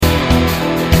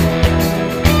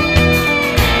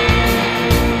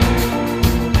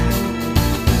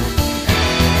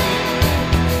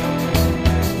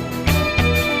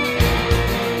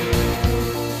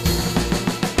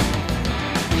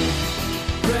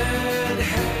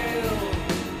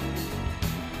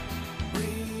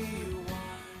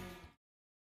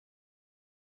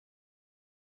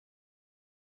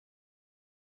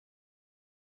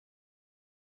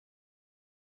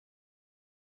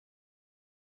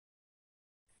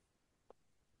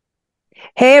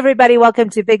Hey, everybody. Welcome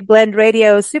to Big Blend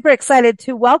Radio. Super excited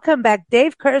to welcome back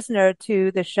Dave Kerzner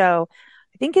to the show.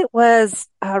 I think it was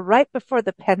right before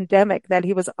the pandemic that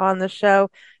he was on the show.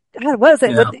 God, what was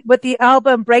it? Yeah. With the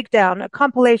album Breakdown, a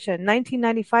compilation,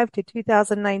 1995 to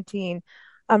 2019.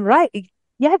 I'm right.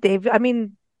 Yeah, Dave. I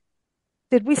mean,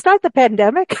 did we start the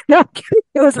pandemic? No, I'm kidding.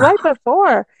 It was right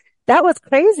before. That was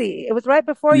crazy. It was right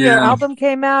before your Yeah. album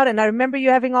came out. And I remember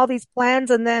you having all these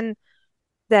plans and then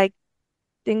like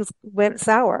things went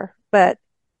sour, but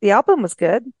the album was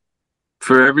good.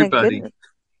 For Thank everybody, goodness.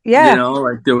 Yeah.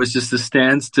 like there was just a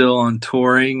standstill on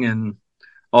touring and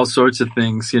all sorts of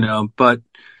things, but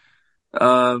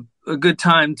a good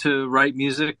time to write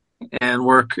music and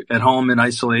work at home in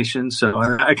isolation. So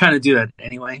I kind of do that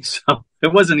anyway. So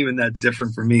it wasn't even that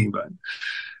different for me, but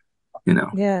you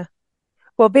know, Yeah.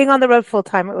 Well, being on the road full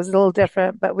time, it was a little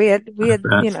different, but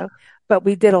that's, but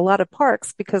we did a lot of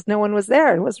parks because no one was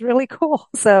there. It was really cool.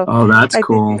 So oh, that's I think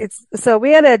cool. so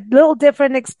we had a little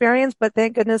different experience, but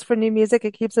thank goodness for new music.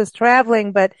 It keeps us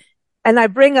traveling. And I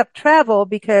bring up travel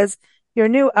because your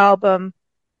new album,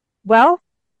 well,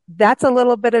 that's a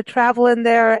little bit of travel in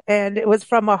there. And it was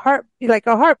from like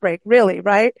a heartbreak, really,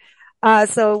 right?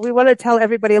 So we want to tell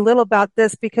everybody a little about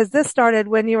this because this started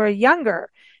when you were younger.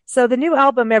 So the new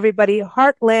album, everybody,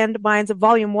 Heartland Minds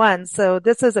Volume 1. So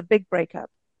this is a big breakup,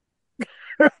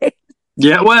 right?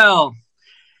 Yeah. Well,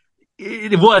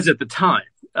 it was at the time.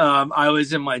 I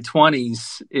was in my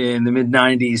 20s in the mid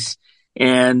 90s,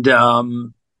 and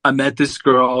I met this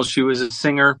girl. She was a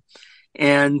singer,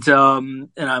 and I'm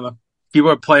a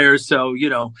keyboard player. So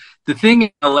the thing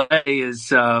in LA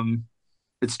is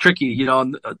it's tricky.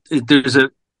 There's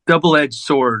a double-edged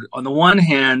sword. On the one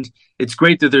hand, it's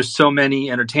great that there's so many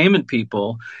entertainment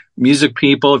people, music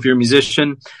people, if you're a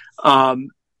musician,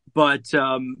 but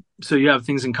so you have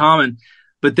things in common.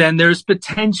 But then there's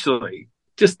potentially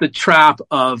just the trap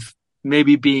of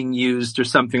maybe being used or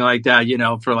something like that,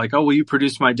 for like, oh, will you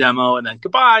produce my demo? And then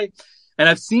goodbye. And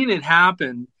I've seen it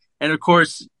happen. And of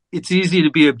course, it's easy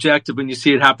to be objective when you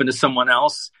see it happen to someone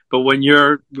else. But when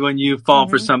you fall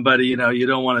for Hmm. somebody, you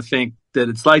don't want to think that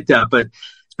it's like that. But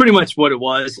it's pretty much what it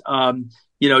was.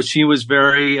 She was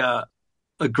very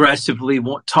aggressively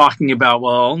talking about,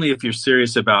 well, only if you're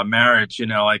serious about marriage,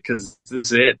 like, because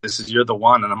this is it. You're the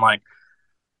one. And I'm like,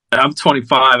 I'm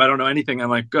 25. I don't know anything. I'm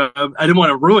like, I didn't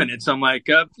want to ruin it. So I'm like,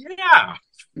 yeah,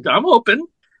 I'm open,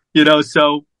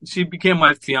 so she became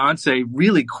my fiance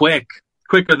really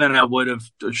quicker than I would have,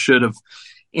 should have.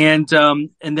 And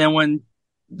then when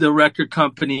the record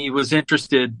company was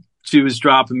interested, she was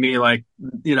dropping me like,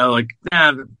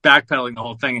 backpedaling the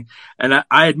whole thing. And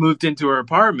I had moved into her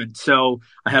apartment. So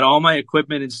I had all my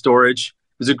equipment in storage.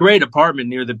 It was a great apartment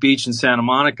near the beach in Santa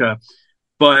Monica,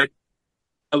 but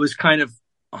I was kind of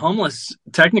homeless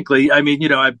technically. I mean, we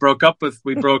broke up,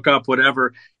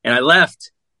 whatever, and I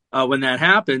left when that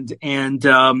happened. And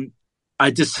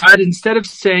I decided, instead of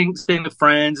staying with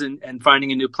friends and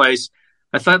finding a new place,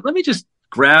 I thought, let me just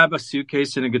grab a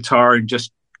suitcase and a guitar and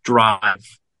just drive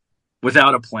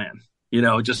without a plan,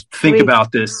 just think Sweet.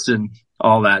 about this and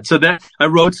all that. So that I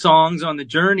wrote songs on the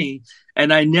journey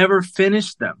and I never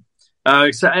finished them.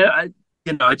 So I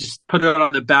just put it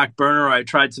on the back burner. I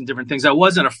tried some different things. I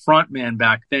wasn't a front man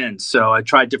back then. So I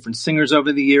tried different singers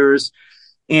over the years.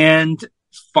 And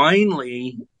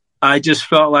finally, I just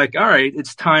felt like, all right,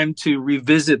 it's time to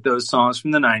revisit those songs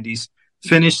from the 90s,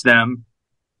 finish them,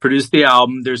 produce the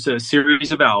album. There's a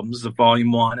series of albums, the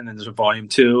volume 1, and then there's a volume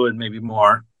 2 and maybe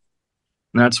more.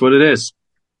 And that's what it is.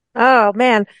 Oh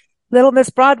man, Little Miss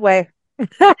Broadway.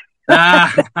 Well,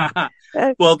 I-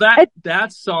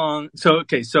 that song. So,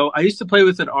 okay. So I used to play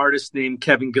with an artist named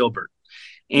Kevin Gilbert.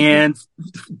 Mhm. And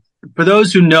for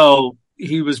those who know,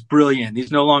 he was brilliant.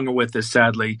 He's no longer with us,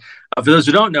 sadly. For those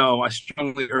who don't know, I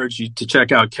strongly urge you to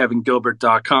check out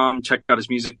KevinGilbert.com, check out his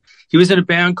music. He was in a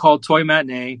band called Toy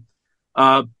Matinee,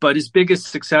 but his biggest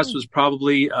success was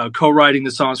probably co-writing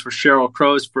the songs for Sheryl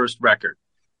Crow's first record.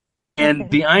 And Okay.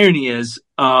 the irony is,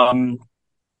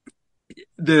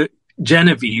 the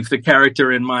Genevieve, the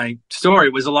character in my story,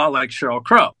 was a lot like Sheryl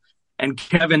Crow. And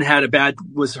Kevin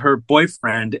was her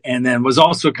boyfriend, and then was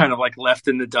also kind of like left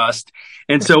in the dust.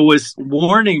 And so was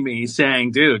warning me,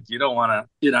 saying, dude, you don't want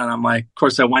to, and I'm like, of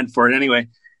course I went for it anyway.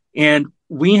 And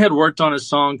we had worked on a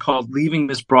song called Leaving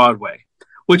Miss Broadway,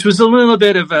 which was a little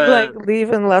bit of Like a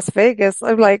leaving Las Vegas.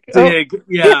 I'm like, oh, big,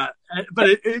 yeah. But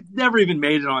it never even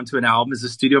made it onto an album as a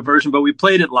studio version, but we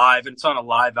played it live, and it's on a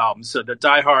live album. So the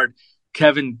diehard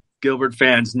Kevin Gilbert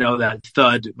fans know that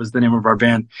Thud was the name of our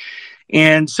band.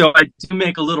 And so I do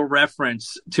make a little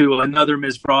reference to another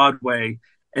Miss Broadway,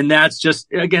 And that's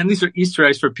just, again, these are Easter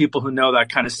eggs for people who know that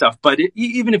kind of stuff. But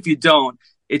even if you don't,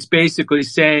 it's basically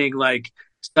saying like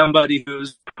somebody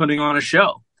who's putting on a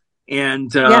show.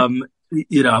 And,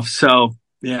 Yeah. so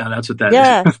yeah, that's what that is.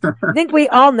 Yeah. I think we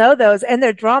all know those, and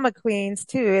they're drama queens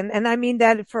too. And I mean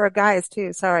that for guys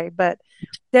too. Sorry, but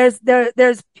there's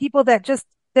people that just,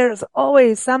 there's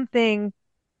always something,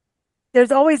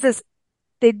 there's always this,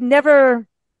 they never,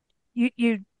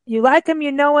 you like them,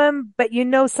 you know them, but you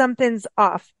know something's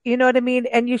off. You know what I mean?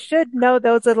 And you should know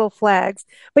those little flags,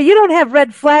 but you don't have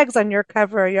red flags on your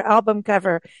cover, your album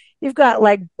cover. You've got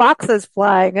like boxes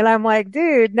flying. And I'm like,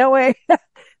 dude, no way.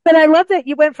 But I love that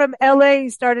you went from LA, you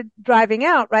started driving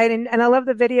out, right? And I love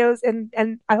the videos,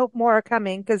 and I hope more are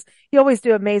coming because you always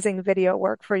do amazing video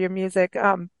work for your music.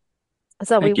 So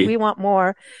Thank you. we want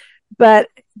more, but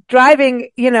driving,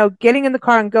 getting in the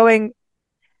car and going,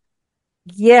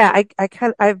 yeah,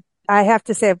 I have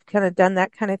to say I've kind of done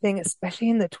that kind of thing, especially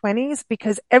in the 20s,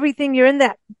 because everything you're in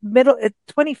that middle,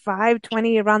 25,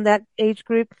 20, around that age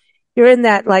group, you're in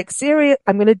that like serious,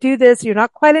 I'm going to do this. You're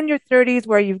not quite in your 30s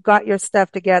where you've got your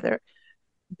stuff together,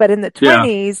 but in the Yeah.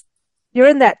 20s, you're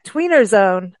in that tweener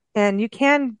zone, and you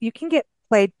can get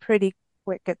played pretty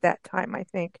quick at that time, I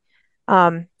think.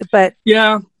 But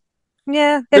Yeah.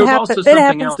 yeah, There was also it something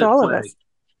happens else to at all of us.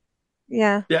 play.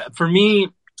 Yeah. Yeah. For me,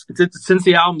 since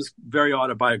the album is very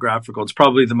autobiographical, it's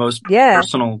probably the most Yeah.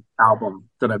 personal album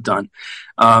that I've done.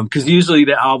 Because usually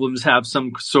the albums have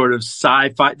some sort of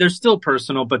sci-fi. They're still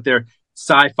personal, but they're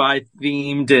sci-fi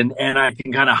themed, and I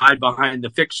can kind of hide behind the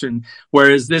fiction.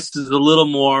 Whereas this is a little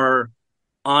more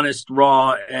honest,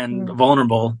 raw, and Mm.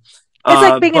 vulnerable. It's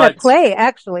like being in a But play,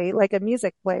 actually, like a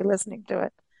music play, listening to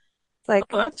it. It's like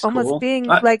that's almost cool. being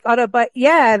like but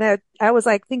yeah. And I was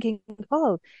like thinking,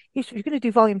 oh, you're going to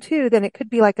do volume two, then it could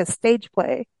be like a stage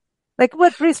play, like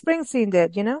what Bruce Springsteen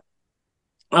did, you know?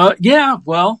 Yeah,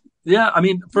 well, yeah. I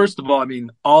mean, first of all, I mean,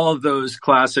 all of those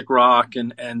classic rock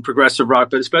and progressive rock,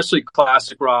 but especially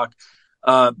classic rock,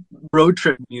 uh, road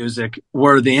trip music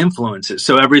were the influences.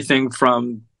 So everything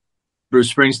from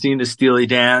Bruce Springsteen to Steely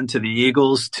Dan to the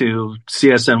Eagles to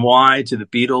CSNY to the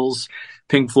Beatles,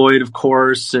 Pink Floyd, of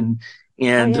course, Oh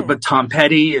and yeah. but Tom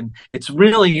Petty, and it's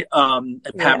really Pat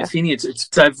Yeah. Metheny. It's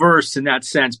diverse in that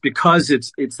sense because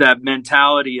it's that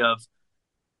mentality of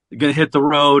you're going to hit the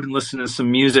road and listen to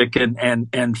some music and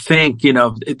think,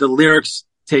 the lyrics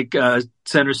take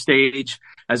center stage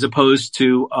as opposed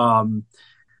to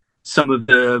some of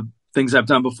the things I've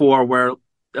done before where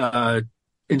uh,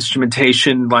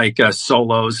 instrumentation like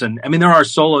solos. And I mean, there are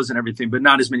solos and everything, but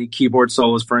not as many keyboard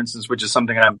solos, for instance, which is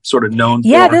something I'm sort of known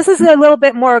Yeah, for. this is a little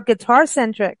bit more guitar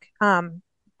centric on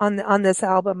this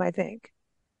album, I think,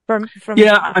 from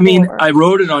Yeah, I mean, before. I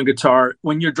wrote it on guitar.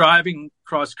 When you're driving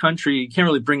cross country, you can't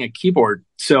really bring a keyboard.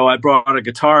 So I brought a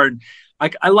guitar, and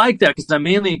I like that because I'm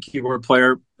mainly a keyboard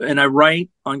player and I write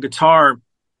on guitar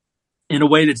in a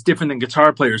way that's different than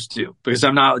guitar players do because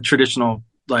I'm not a traditional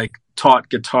like taught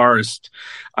guitarist.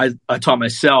 I taught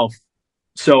myself.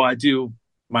 So I do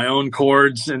my own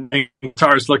chords and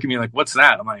guitarists look at me like, what's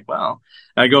that? I'm like, well,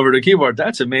 I go over to the keyboard.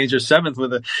 That's a major seventh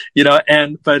with a,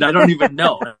 but I don't even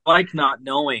know. I like not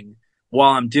knowing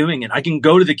while I'm doing it. I can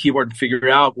go to the keyboard and figure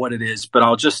out what it is, but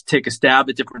I'll just take a stab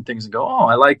at different things and go, oh,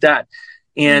 I like that.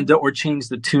 And, Mm, or change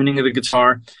the tuning of the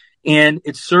guitar. And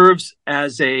it serves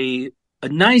as a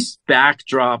nice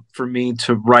backdrop for me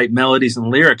to write melodies and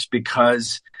lyrics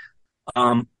because,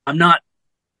 I'm not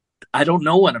I don't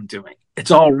know what I'm doing.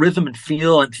 It's all rhythm and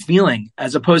feel and feeling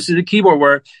as opposed to the keyboard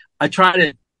where I try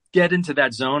to get into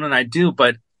that zone and I do,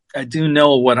 but I do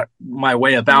know my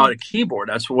way about mm, a keyboard.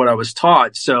 That's what I was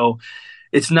taught. So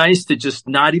it's nice to just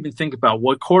not even think about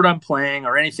what chord I'm playing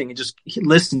or anything and just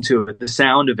listen to it, the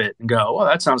sound of it and go, oh,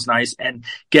 that sounds nice and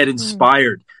get mm,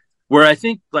 inspired. Where I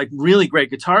think like really great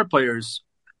guitar players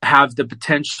have the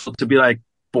potential to be like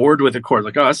bored with a chord,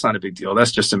 like, oh, that's not a big deal.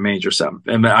 That's just a major seventh.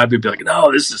 And I'd be like,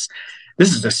 no, this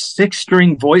is a six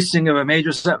string voicing of a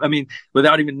major seventh. I mean,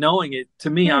 without even knowing it, to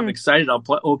me, I'm mm, excited. I'll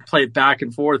play it back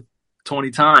and forth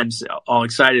 20 times, all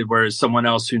excited. Whereas someone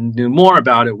else who knew more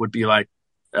about it would be like,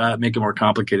 make it more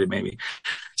complicated, maybe.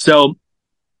 So,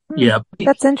 mm. yeah.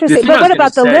 That's The interesting. thing But I was what going to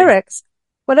about the say, lyrics?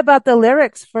 What about the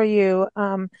lyrics for you?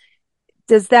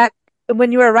 Does that,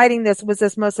 when you were writing this, was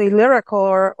this mostly lyrical,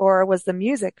 or was the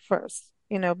music first?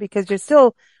 Because you're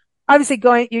still obviously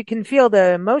going, you can feel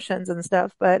the emotions and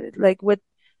stuff, but like what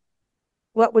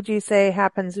would you say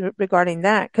happens regarding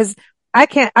that? Because I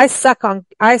suck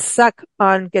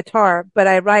on guitar, but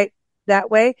I write that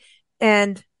way,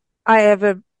 and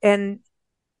and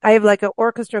I have like an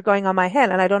orchestra going on my head,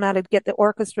 and I don't know how to get the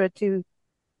orchestra to,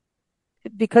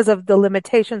 because of the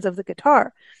limitations of the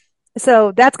guitar.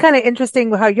 So that's kind of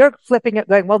interesting how you're flipping it,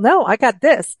 going, well, no, I got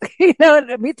this. In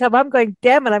the meantime, I'm going,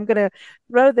 damn it, I'm going to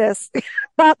throw this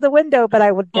out the window, but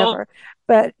I would Well, never.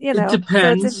 But, it so it's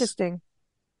depends. interesting.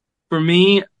 For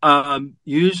me,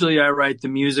 usually I write the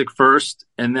music first,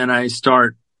 and then I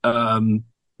start,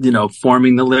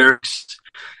 forming the lyrics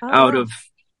Oh, out wow. of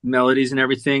melodies and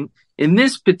everything. In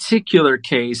this particular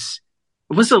case,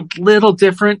 it was a little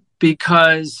different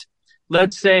because,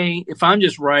 let's say, if I'm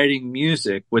just writing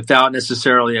music without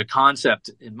necessarily a concept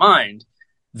in mind,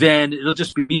 then it'll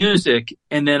just be music,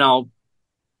 and then I'll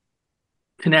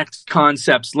connect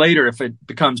concepts later if it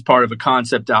becomes part of a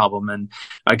concept album, and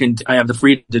I have the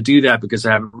freedom to do that because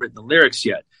I haven't written the lyrics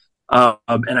yet.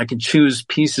 And I can choose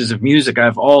pieces of music. I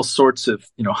have all sorts of,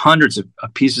 hundreds of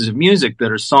pieces of music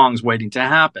that are songs waiting to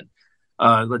happen,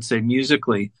 let's say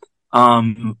musically,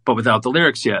 but without the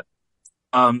lyrics yet.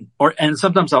 And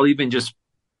sometimes I'll even just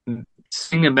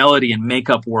sing a melody and make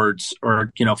up words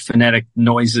or, phonetic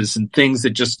noises and things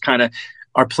that just kind of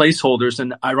are placeholders.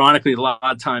 And ironically, a lot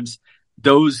of times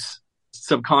those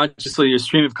subconsciously or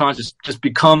stream of conscious just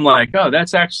become like, oh, that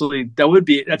sounds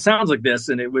like this,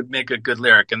 and it would make a good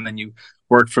lyric. And then you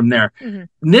work from there. Hmm.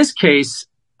 In this case,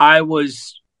 I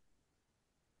was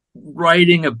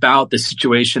writing about the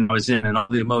situation I was in and all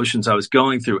the emotions I was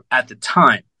going through at the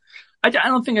time. I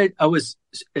don't think I was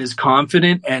as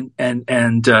confident and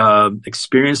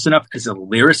experienced enough as a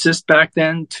lyricist back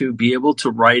then to be able to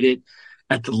write it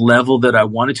at the level that I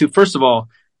wanted to. First of all,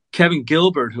 Kevin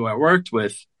Gilbert, who I worked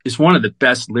with, is one of the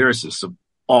best lyricists of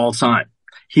all time.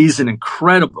 It was an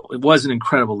incredible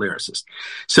lyricist.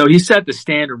 So he set the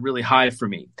standard really high for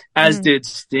me, as Mm. did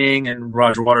Sting and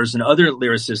Roger Waters and other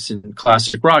lyricists in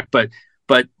classic rock. But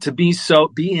to be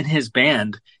in his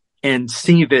band and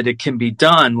see that it can be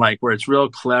done, like where it's real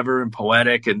clever and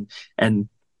poetic and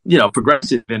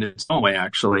progressive in its own way,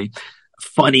 actually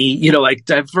funny, like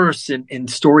diverse in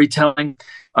storytelling,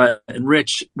 and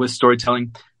rich with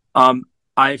storytelling.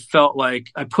 I felt like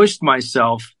I pushed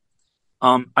myself.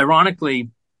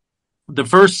 Ironically, the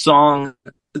first song,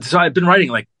 so I've been writing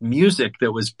like music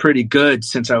that was pretty good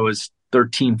since I was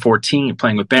 13, 14,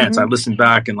 playing with bands. I Hmm. listened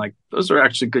back and like, those are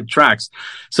actually good tracks.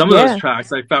 Some of those Yeah.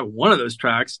 tracks, I found one of those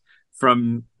tracks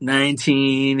from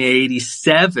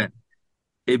 1987.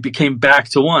 It became Back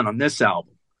to One on this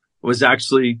album. It was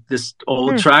actually this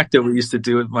old Hmm. track that we used to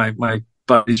do with my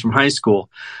buddies from high school.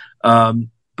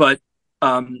 But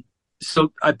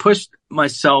so I pushed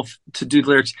myself to do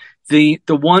lyrics. The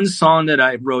one song that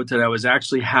I wrote that I was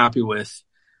actually happy with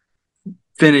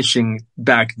finishing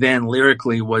back then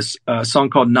lyrically was a song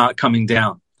called Not Coming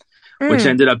Down, which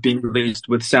Mm. ended up being released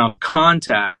with Sound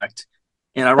Contact.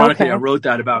 And ironically, I Okay. wrote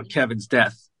that about Kevin's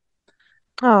death.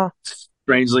 Oh,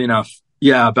 Strangely enough,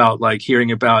 yeah, about like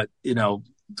hearing about,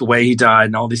 the way he died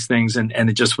and all these things. And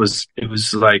it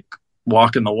was like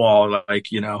walking the wall, like,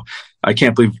 I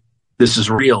can't believe this is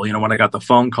real, when I got the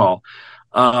phone call.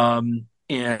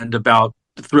 And about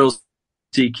the thrills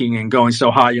seeking and going so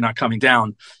high, you're not coming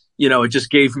down. It just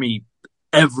gave me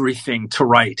everything to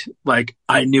write. Like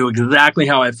I knew exactly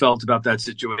how I felt about that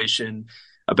situation,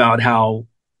 about how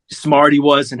smart he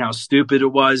was and how stupid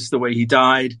it was the way he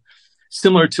died.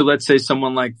 Similar to, let's say,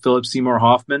 someone like Philip Seymour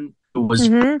Hoffman, who was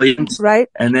hmm. brilliant Right.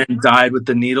 and then died with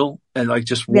the needle and like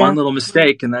just one Yeah. little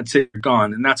mistake and that's it, you're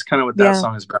gone. And that's kind of what that Yeah.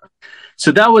 song is about.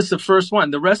 So that was the first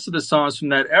one. The rest of the songs from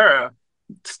that era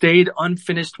stayed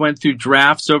unfinished, went through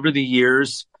drafts over the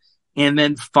years. And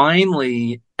then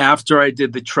finally, after I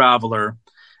did The Traveler,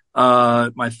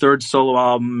 my third solo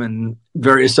album and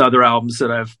various other albums that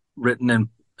I've written and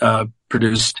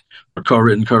produced or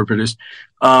co-written, co-produced,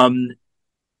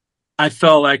 I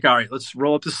felt like, all right, let's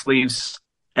roll up the sleeves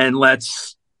and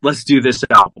let's do this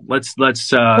album.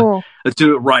 Cool. Let's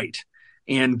do it right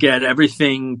and get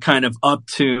everything kind of up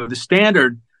to the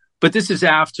standard. But this is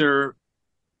after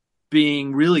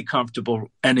being really comfortable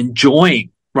and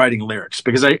enjoying writing lyrics,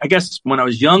 because I guess when I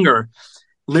was younger,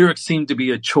 lyrics seemed to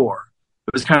be a chore.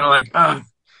 It was kind of like,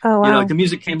 Oh, like wow. the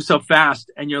music came so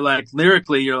fast and you're like,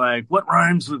 lyrically, you're like, what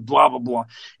rhymes with blah, blah, blah,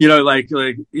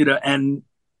 and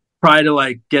try to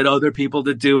like get other people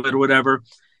to do it or whatever.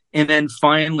 And then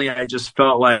finally, I just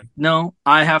felt like, no,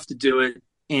 I have to do it.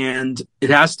 And it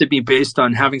has to be based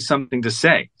on having something to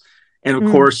say. And of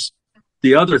Mm. course,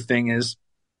 the other thing is,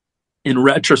 in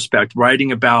retrospect,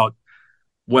 writing about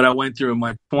what I went through in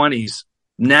my 20s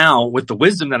now with the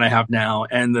wisdom that I have now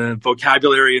and the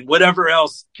vocabulary and whatever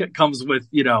else comes with,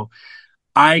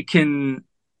 I can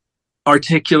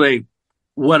articulate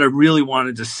what I really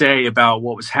wanted to say about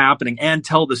what was happening and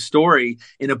tell the story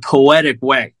in a poetic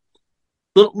way.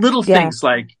 Little Yeah. things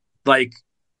like,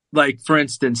 for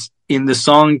instance, in the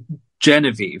song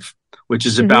Genevieve, which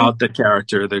is Hmm. about the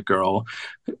character, the girl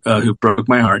who broke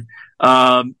my heart.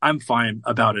 I'm fine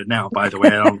about it now, by the way.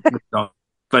 I don't,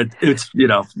 but it's, you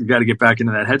got to get back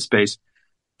into that headspace.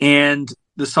 And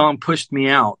the song Pushed Me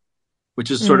Out,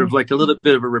 which is sort Mm. of like a little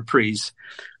bit of a reprise.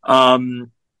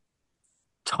 Um,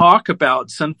 Talk about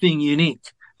something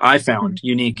unique, I found Mm.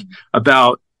 unique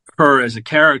about her as a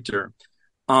character.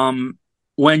 Um,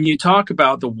 when you talk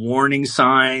about the warning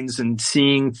signs and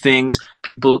seeing things,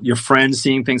 people, your friends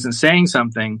seeing things and saying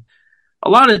something, a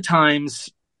lot of times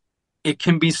it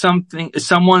can be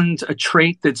someone's a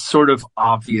trait that's sort of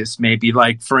obvious, maybe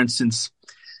like, for instance,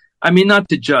 I mean, not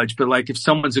to judge, but like if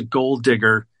someone's a gold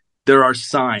digger, there are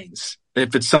signs.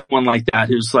 If it's someone like that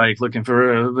who's like looking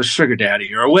for a sugar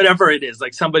daddy or whatever it is,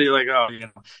 like somebody like, oh,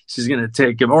 she's going to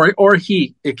take him, or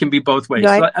he, it can be both ways.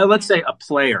 So Right. let's say a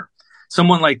player,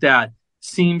 someone like that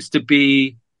seems to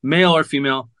be male or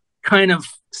female, kind of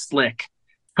slick,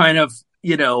 kind of,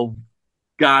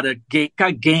 got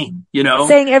game,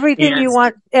 Saying everything and you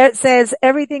want. It says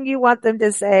everything you want them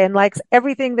to say and likes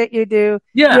everything that you do.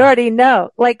 You yeah, already know.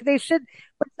 Like they should,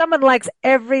 when someone likes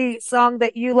every song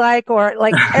that you like or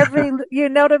like every, you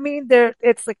know what I mean?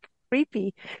 It's like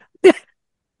creepy.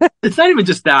 it's not even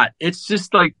just that. It's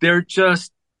just like they're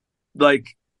just like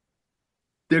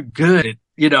they're good,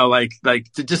 like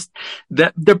to just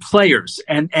that they're players,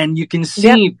 and you can Yep.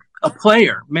 see a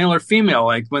player, male or female,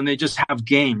 like when they just have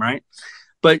game, right?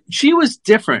 But she was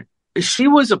different. She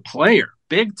was a player,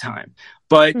 big time,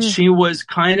 but Mm. she was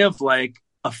kind of like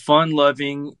a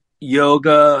fun-loving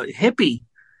yoga hippie,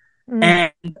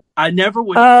 Mm. and I never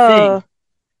would think Oh,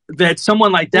 that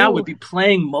someone like that would ooh, be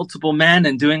playing multiple men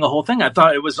and doing a whole thing. I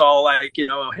thought it was all like,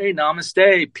 hey,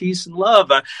 namaste, peace and love.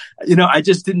 I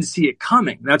just didn't see it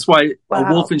coming. That's why A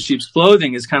Wolf wow. in Sheep's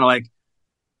Clothing is kind of like,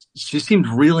 she seemed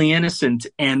really innocent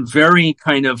and very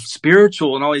kind of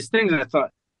spiritual and all these things. And I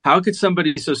thought, how could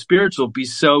somebody so spiritual be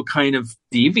so kind of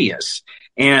devious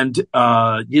and,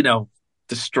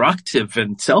 destructive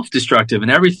and self-destructive and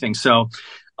everything? So,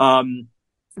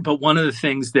 but one of the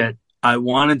things that I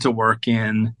wanted to work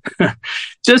in,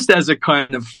 just as a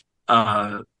kind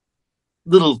of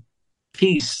little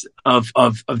piece of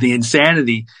the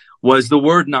insanity, was the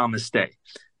word namaste,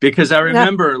 because I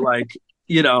remember, like,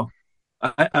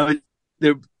 I would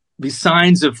there be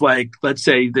signs of, like, let's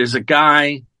say there's a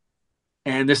guy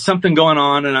and there's something going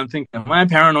on, and I'm thinking, am I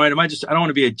paranoid? I don't want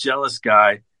to be a jealous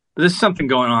guy, but there's something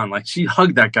going on. Like, she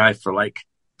hugged that guy for like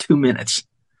 2 minutes.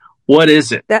 What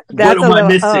is it? What That's a am I little,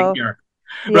 missing oh, here?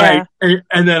 Right. yeah.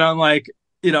 And then I'm like,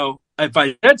 if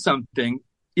I said something,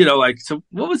 like, so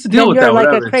what was the deal Then with you're that? like a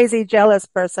Whatever. crazy jealous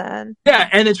person. Yeah.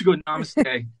 And then she go,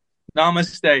 namaste,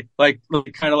 namaste, like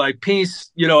kind of like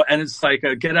peace, and it's like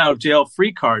a get out of jail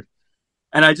free card.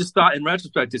 And I just thought, in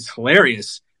retrospect, it's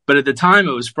hilarious. But at the time,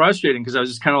 it was frustrating because I was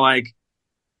just kind of like,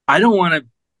 I don't want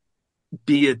to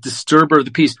be a disturber of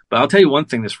the peace. But I'll tell you one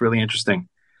thing that's really interesting.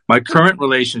 My current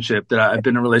relationship, that I've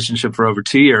been in a relationship for over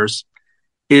 2 years,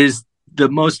 is the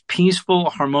most peaceful,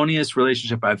 harmonious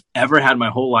relationship I've ever had in my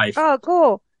whole life. Oh,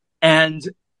 cool. And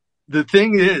the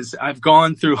thing is, I've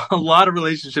gone through a lot of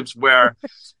relationships where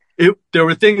there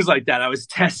were things like that. I was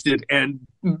tested and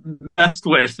messed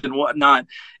with and whatnot.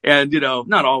 And,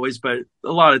 not always, but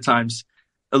a lot of times,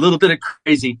 a little bit of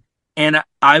crazy. And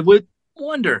I would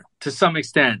wonder, to some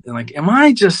extent, like,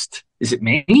 is it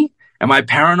me? Am I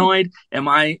paranoid? Am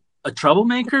I a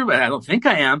troublemaker? But I don't think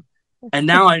I am. And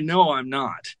now I know I'm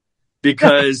not,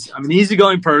 because I'm an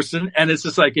easygoing person. And it's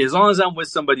just like, as long as I'm with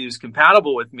somebody who's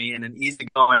compatible with me and an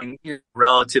easygoing,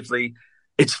 relatively,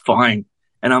 it's fine.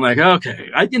 And I'm like, okay,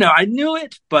 I knew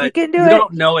it, You but can do you it.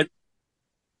 don't know it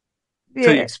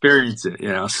till you Yeah. experience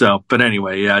it. So, but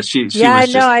anyway, yeah, she Yeah, I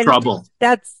was know. just trouble.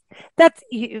 That's,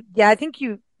 yeah, I think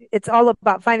it's all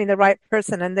about finding the right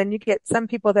person. And then you get some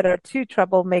people that are two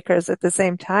troublemakers at the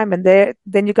same time. And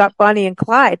then you got Bonnie and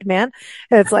Clyde, man.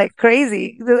 And it's like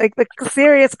crazy. Like the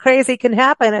serious crazy can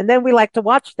happen. And then we like to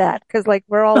watch that because like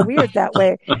we're all weird that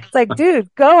way. It's like,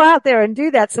 dude, go out there and do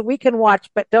that so we can watch,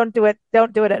 but don't do it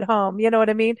at home. You know what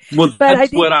I mean? Well, But I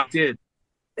that's think, what I did.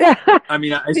 I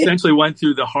mean, I essentially went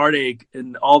through the heartache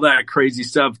and all that crazy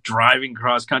stuff driving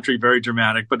cross country, very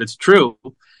dramatic, but it's true.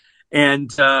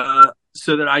 And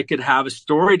so that I could have a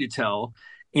story to tell.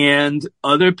 And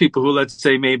other people who, let's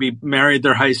say, maybe married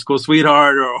their high school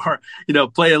sweetheart, or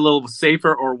play a little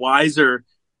safer or wiser,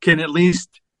 can at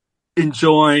least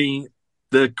enjoy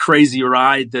the crazy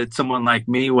ride that someone like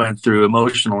me went through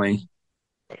emotionally.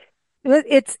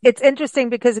 it's interesting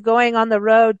because going on the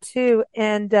road too.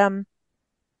 And,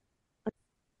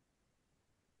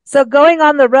 so going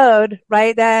on the road,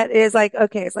 right? That is like,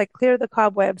 okay, it's like clear the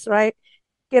cobwebs, right?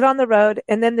 get on the road,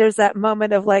 and then there's that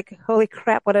moment of like, holy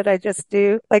crap, what did I just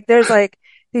do? Like there's like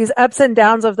these ups and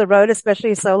downs of the road,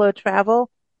 especially solo travel.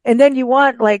 And then you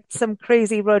want like some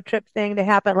crazy road trip thing to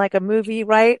happen, like a movie,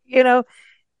 right?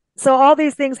 So all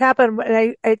these things happen.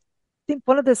 And I think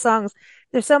one of the songs,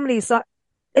 there's so many songs.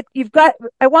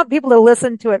 I want people to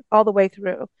listen to it all the way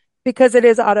through because it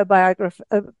is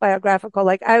biographical.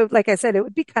 Like I said, it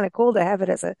would be kind of cool to have it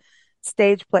as a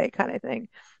stage play kind of thing.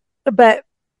 But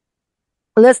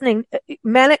listening,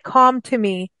 Manic Calm to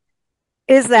me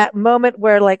is that moment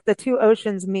where like the two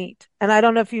oceans meet. And I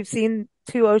don't know if you've seen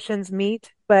two oceans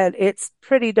meet, but it's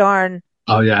pretty darn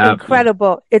Oh yeah, yeah.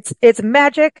 incredible. It's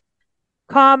magic,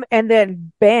 calm, and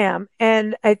then bam.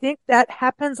 And I think that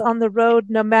happens on the road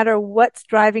no matter what's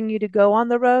driving you to go on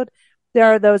the road. There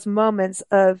are those moments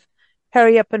of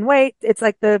hurry up and wait. It's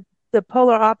like the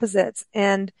polar opposites.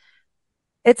 And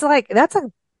it's like that's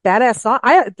a badass song.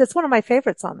 That's one of my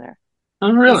favorites on there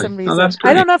Oh for really? some Oh, reason. that's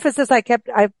I don't great. know if it's just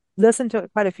I've listened to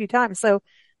it quite a few times, so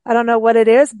I don't know what it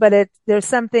is, but there's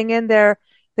something in there.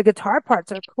 The guitar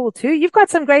parts are cool too. You've got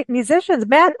some great musicians.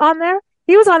 Matt on there.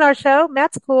 He was on our show.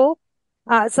 Matt's cool.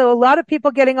 So a lot of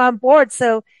people getting on board.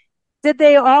 So did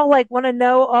they all like want to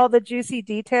know all the juicy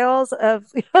details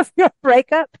of your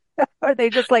breakup? Or are they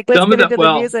just like, let's Some of get the into the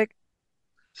well, music?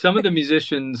 some of the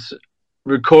musicians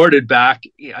recorded back.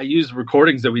 I used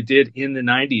recordings that we did in the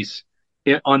 '90s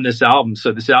on this album.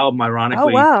 So this album, Oh,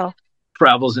 ironically, wow.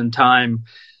 travels in time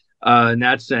in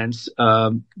that sense.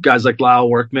 Guys like Lyle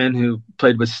Workman, who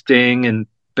played with Sting and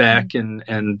Mm, Beck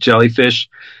and Jellyfish,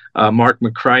 Mark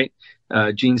McCrite,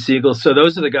 Gene Siegel. So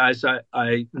those are the guys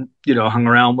I hung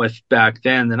around with back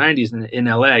then, the '90s in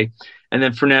LA. And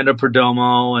then Fernando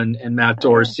Perdomo and Matt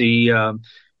oh, yeah. Dorsey.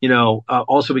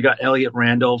 Also we got Elliot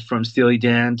Randall from Steely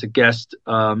Dan to guest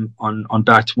on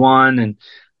Back to One,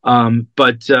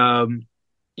 but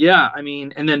yeah, I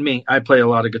mean, and then me, I play a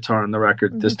lot of guitar on the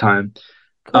record this Mhm. time.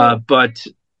 Cool. But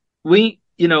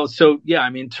so yeah, I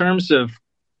mean, in terms of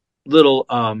little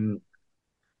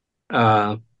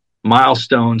uh,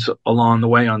 milestones along the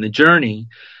way on the journey,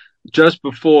 just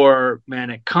before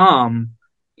Manic Calm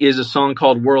is a song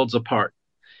called Worlds Apart.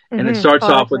 And it starts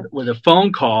Oh, off that's with a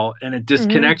phone call and a hmm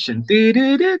disconnection.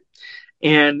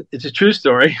 And it's a true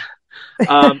story.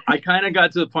 I kind of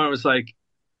got to the point where it was like,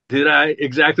 did I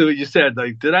exactly what you said?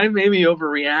 Like, did I maybe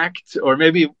overreact, or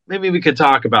maybe we could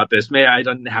talk about this? Maybe I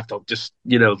don't have to just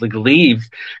like leave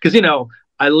because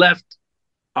I left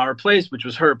our place, which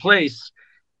was her place,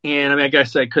 and I mean I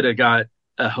guess I could have got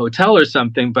a hotel or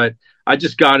something, but I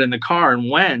just got in the car and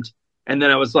went, and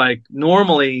then I was like,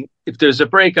 normally if there's a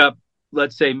breakup,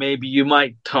 let's say maybe you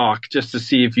might talk just to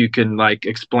see if you can like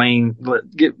explain,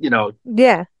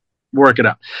 Yeah. work it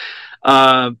out.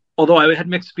 Although I had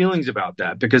mixed feelings about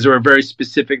that because there were very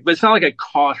specific, but it's not like I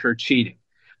caught her cheating.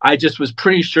 I just was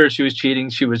pretty sure she was cheating.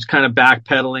 She was kind of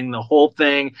backpedaling the whole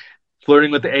thing,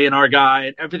 flirting with the A&R guy,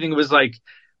 and everything was like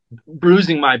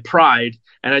bruising my pride.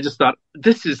 And I just thought,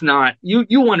 this is not you.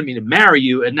 You wanted me to marry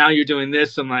you, and now you're doing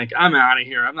this. I'm like, I'm out of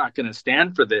here. I'm not going to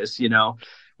stand for this,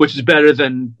 which is better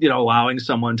than allowing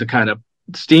someone to kind of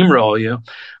steamroll you.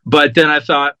 But then I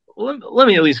thought, well, let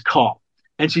me at least call.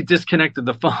 And she disconnected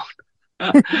the phone.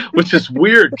 Which is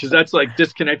weird because that's like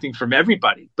disconnecting from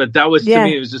everybody. But that was to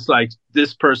me, Yeah. it was just like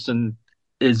this person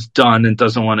is done and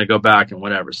doesn't want to go back and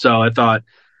whatever. So I thought,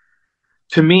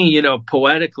 to me,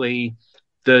 poetically,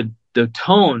 the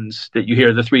tones that you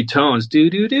hear, the three tones, do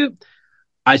do do,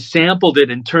 I sampled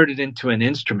it and turned it into an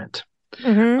instrument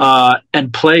hmm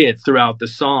and play it throughout the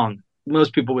song.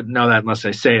 Most people wouldn't know that unless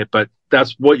I say it, but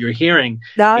that's what you're hearing.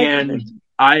 No, And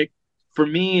I, for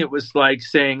me, it was like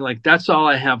saying, like, that's all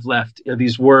I have left are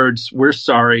these words. We're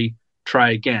sorry.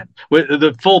 Try again.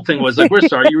 The full thing was like, we're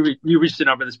sorry. You reached a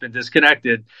number that's been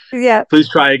disconnected. yeah. Please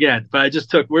try again. But I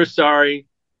just took, we're sorry.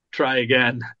 Try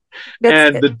again. That's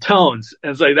And the tones.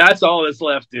 And it's like, that's all that's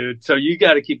left, dude. So you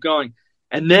got to keep going.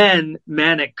 And then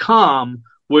Manic Calm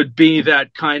would be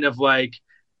that kind of like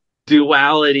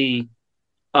duality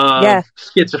yeah. of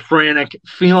schizophrenic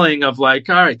feeling of like,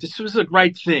 all right, this was the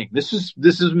right thing. This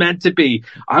is meant to be.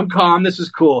 I'm calm. This is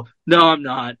cool. No, I'm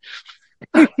not.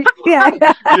 Yeah.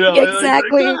 It's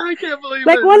like, Exactly. oh, I can't believe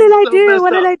Like, it. what This did is I so do?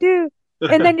 What messed did up. I do?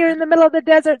 And then you're in the middle of the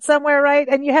desert somewhere, right?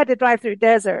 And you had to drive through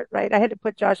desert, right? I had to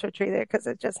put Joshua Tree there because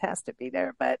it just has to be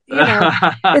there. But,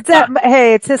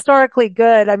 hey, it's historically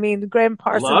good. I mean, Graham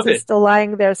Parsons Love is it. still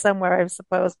lying there somewhere, I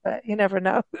suppose, but you never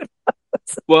know.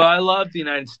 Well, I love the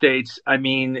United States. I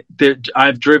mean,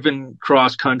 I've driven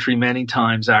cross country many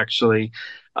times, actually.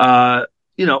 Uh,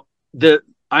 the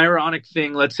ironic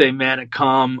thing, let's say Manic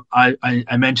Calm, I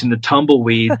mentioned the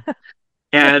tumbleweed.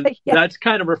 And Yeah. that's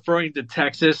kind of referring to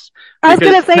Texas I was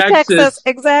going because to say Texas. Texas is a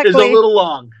Exactly. little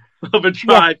long of a Yeah.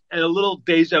 drive and a little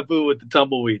deja vu with the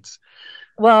tumbleweeds.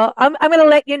 Well, I'm going to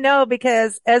let you know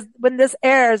because as when this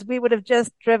airs, we would have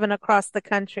just driven across the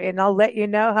country and I'll let you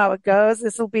know how it goes.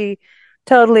 This will be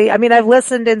totally, I mean, I've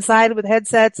listened inside with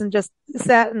headsets and just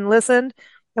sat and listened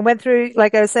and went through,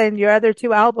 like I was saying, your other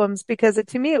two albums because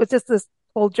to me, it was just this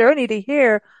whole journey to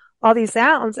hear all these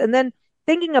sounds. And then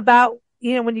thinking about,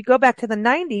 when you go back to the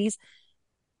 90s,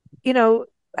 you know,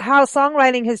 how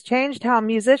songwriting has changed, how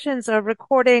musicians are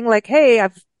recording, like, hey,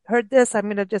 I've heard this. I'm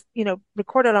going to just,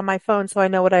 record it on my phone so I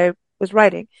know what I was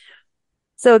writing.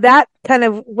 So that kind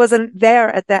of wasn't there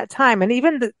at that time. And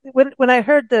even when I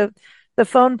heard the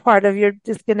phone part of you're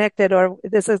disconnected or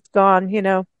this is gone,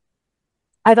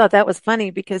 I thought that was funny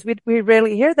because we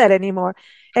rarely hear that anymore.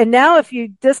 And now if you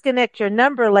disconnect your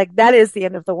number, like that is the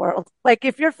end of the world. Like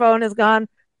if your phone is gone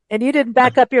and you didn't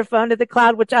back up your phone to the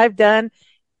cloud, which I've done,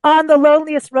 on the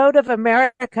loneliest road of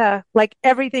America, like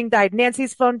everything died.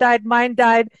 Nancy's phone died. Mine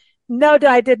died. No,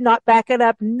 I did not back it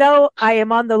up. No, I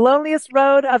am on the loneliest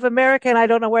road of America and I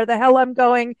don't know where the hell I'm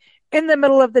going in the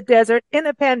middle of the desert in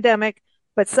a pandemic,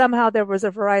 but somehow there was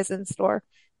a Verizon store.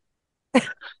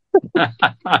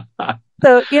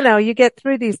 So, you get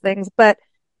through these things, but,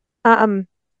 um,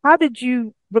 how did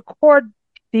you record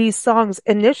these songs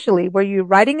initially? Were you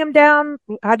writing them down?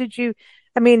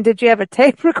 I mean, did you have a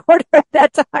tape recorder at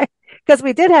that time? Because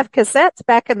we did have cassettes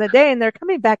back in the day and they're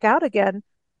coming back out again.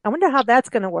 I wonder how that's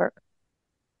going to work.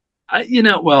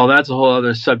 Well, that's a whole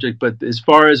other subject. But as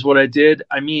far as what I did,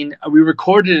 I mean, we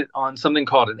recorded it on something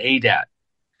called an ADAT,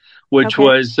 which Okay.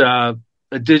 was a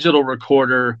digital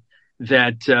recorder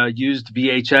that used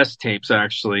VHS tapes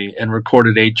actually and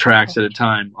recorded 8 tracks Oh, at a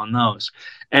time on those.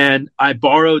 And I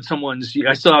borrowed someone's,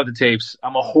 I still have the tapes.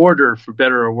 I'm a hoarder for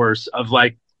better or worse of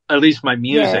like at least my yeah.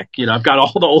 music. I've got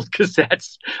all the old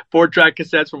cassettes, 4 track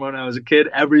cassettes from when I was a kid,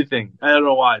 everything. I don't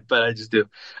know why, but I just do.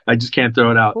 I just can't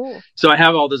throw it out. Cool. So I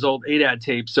have all those old ADAT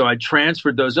tapes. So I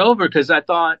transferred those over because I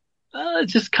thought,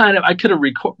 it's just kind of, I could have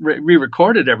re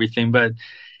recorded everything, but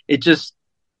it just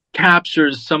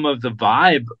captures some of the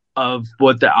vibe of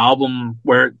what the album,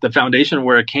 where the foundation,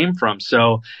 where it came from.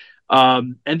 So,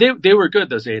 and they were good,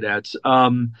 those ADATs.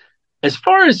 As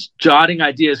far as jotting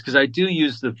ideas, because I do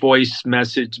use the voice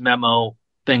message memo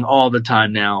thing all the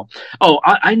time now. Oh,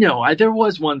 I know. There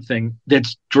was one thing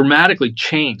that's dramatically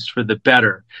changed for the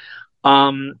better.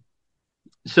 Um,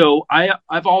 so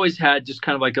I've always had just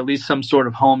kind of like at least some sort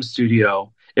of home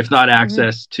studio, if not Hmm.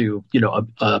 access to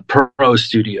a pro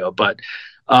studio, but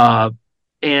uh,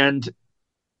 and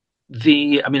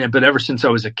I mean, but ever since I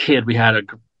was a kid, we had a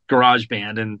garage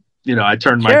band, and I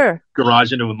turned my Sure.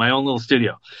 garage into my own little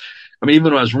studio. I mean, even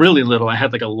when I was really little, I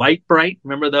had like a light bright,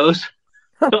 remember those,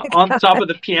 Oh my on top God. of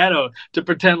the piano to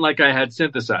pretend like I had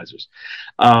synthesizers.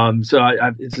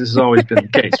 So this has always been the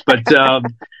case,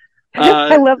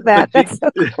 I love but that. the, That's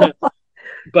so cool.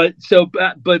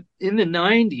 but in the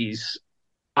 '90s,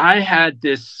 I had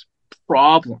this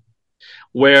problem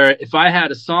where if I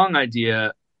had a song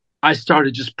idea, I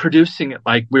started just producing it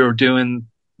like we were doing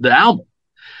the album.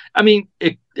 I mean,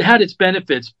 it had its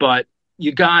benefits, but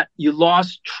you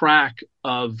lost track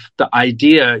of the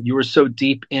idea. You were so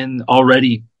deep in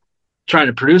already trying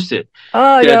to produce it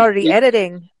Oh, you're that already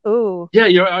editing. Ooh. yeah,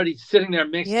 you're already sitting there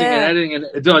mixing and Yeah. editing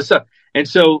and doing stuff. And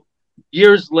so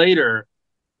years later,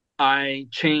 I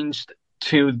changed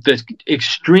to the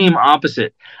extreme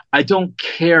opposite. I don't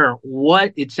care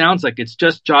what it sounds like. It's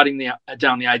just jotting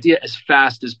down the idea as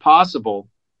fast as possible,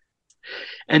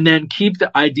 and then keep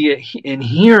the idea in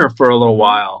here for a little Hmm.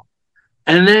 while,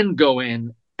 and then go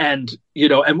in and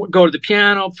go to the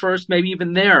piano first, maybe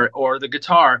even there, or the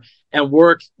guitar, and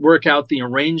work out the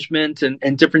arrangement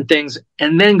and different things,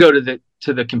 and then go to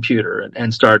the computer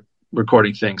and start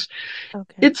recording things.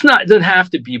 Okay. It doesn't have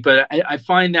to be, but I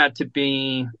find that to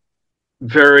be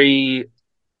very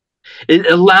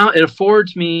it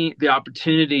affords me the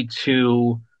opportunity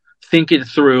to think it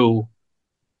through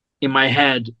in my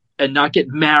head and not get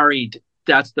married.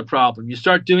 That's the problem. You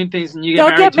start doing things and you get Don't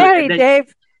married get to it, and married, then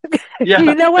Dave. yeah,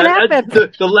 You know what happens.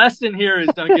 the lesson here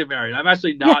is don't get married. I'm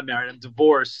actually Yeah. not married. I'm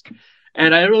divorced,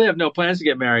 and I really have no plans to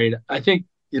get married. I think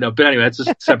but anyway, that's a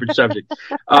separate subject.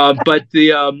 But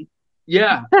the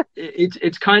yeah,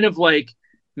 it's kind of like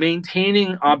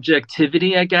maintaining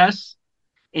objectivity, I guess,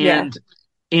 Yeah.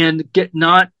 and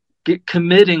not get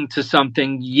committing to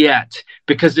something yet,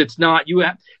 because it's not you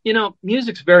have,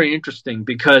 music's very interesting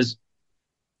because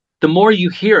the more you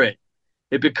hear it,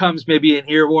 it becomes maybe an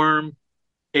earworm.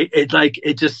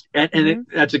 It just Hmm.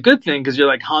 that's a good thing because you're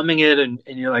like humming it, and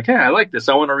you're like, hey, I like this,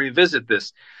 I want to revisit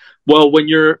this. Well, when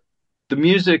you're the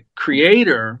music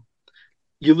creator,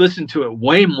 you listen to it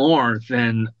way more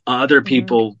than other Hmm.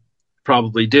 people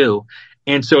probably do.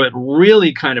 And so it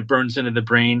really kind of burns into the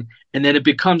brain. And then it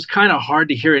becomes kind of hard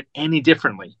to hear it any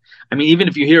differently. I mean, even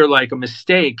if you hear like a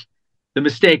mistake, the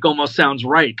mistake almost sounds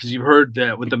right because you've heard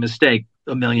that with the mistake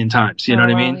a million times. You know Oh,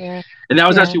 what I wow. mean? Yeah. And that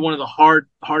was Yeah. actually one of the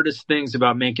hardest things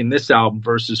about making this album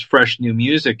versus fresh new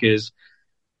music is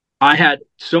I had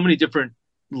so many different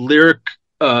lyric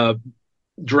uh,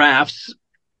 drafts,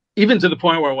 even to the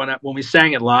point where when we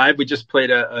sang it live, we just played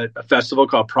a festival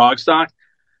called Prague Stock.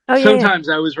 Oh, yeah. Yeah. Sometimes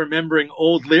I was remembering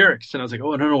old lyrics and I was like,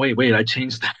 oh, no, no, wait, I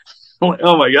changed that. I'm like,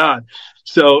 oh my God.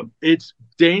 So it's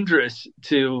dangerous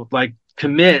to like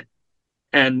commit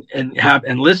and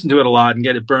listen to it a lot and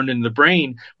get it burned into the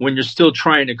brain when you're still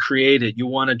trying to create it. You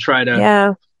want to try to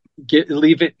Yeah.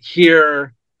 leave it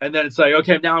here. And then it's like,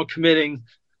 okay, now I'm committing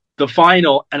the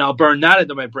final and I'll burn that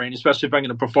into my brain, especially if I'm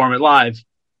going to perform it live,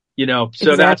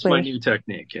 so that's my Exactly. new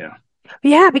technique. Yeah.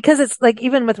 Yeah, because it's like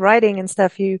even with writing and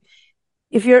stuff,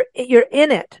 if you're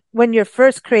in it when you're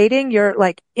first creating, you're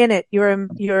like in it.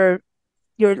 You're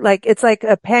like it's like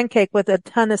a pancake with a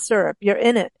ton of syrup. You're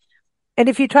in it. And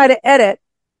if you try to edit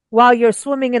while you're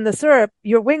swimming in the syrup,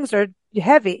 your wings are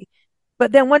heavy.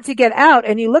 But then once you get out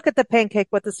and you look at the pancake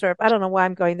with the syrup, I don't know why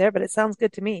I'm going there, but it sounds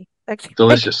good to me. Actually,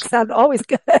 Delicious. pancakes sound always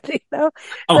good, you know?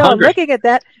 I'm So hungry. looking at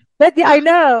that, but yeah, I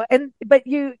know. But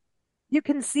you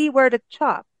can see where to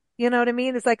chop. You know what I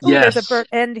mean? It's like, oh, there's a Yes. burnt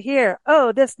end here.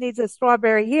 Oh, this needs a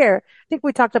strawberry here. I think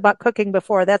we talked about cooking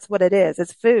before. That's what it is.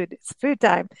 It's food. It's food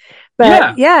time. But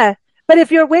Yeah. yeah, but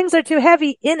if your wings are too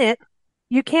heavy in it,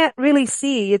 you can't really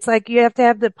see. It's like you have to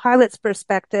have the pilot's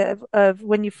perspective of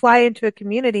when you fly into a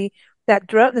community that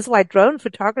drone. This is why drone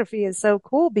photography is so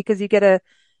cool because you get a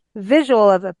visual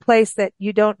of a place that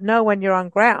you don't know when you're on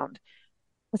ground.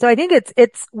 So I think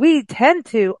we tend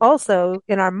to also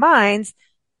in our minds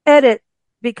edit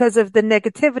because of the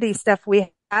negativity stuff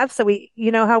we have. So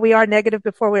you know how we are negative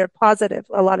before we are positive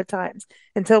a lot of times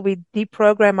until we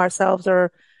deprogram ourselves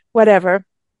or whatever.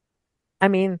 I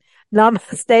mean,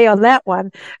 namaste on that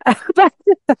one. But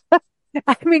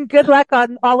I mean, good luck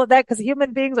on all of that because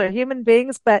human beings are human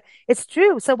beings, but it's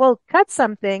true. So we'll cut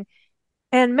something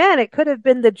and man, it could have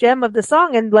been the gem of the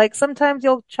song. And like sometimes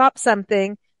you'll chop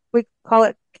something. We call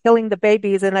it killing the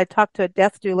babies. And I talked to a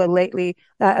death doula lately,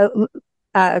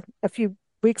 a few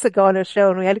weeks ago on a show,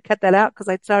 and we had to cut that out because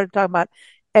I started talking about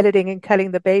editing and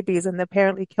cutting the babies. And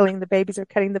apparently killing the babies or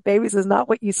cutting the babies is not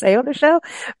what you say on the show.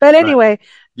 But Right. anyway,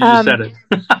 You just um, said it.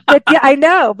 but yeah, I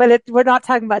know, but we're not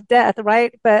talking about death,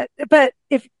 right? But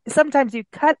if sometimes you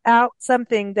cut out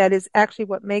something that is actually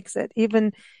what makes it,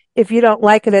 even if you don't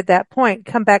like it at that point,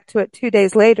 come back to it 2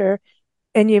 days later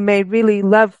and you may really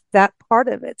love that part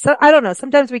of it. So I don't know.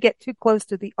 Sometimes we get too close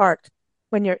to the art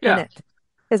when you're in Yeah. it,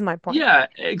 is my point. Yeah,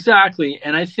 exactly.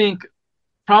 And I think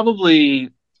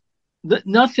probably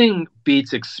nothing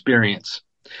beats experience.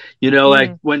 Like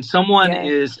Mm, when someone yeah.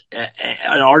 is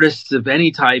an artist of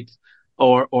any type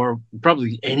or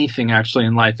probably anything actually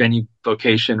in life, any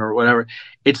vocation or whatever,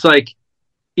 it's like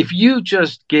if you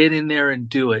just get in there and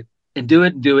do it and do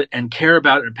it and do it and care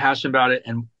about it and passionate about it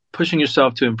and pushing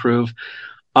yourself to improve,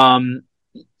 um,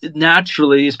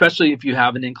 naturally, especially if you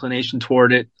have an inclination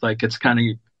toward it, like it's kind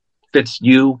of fits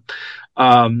you,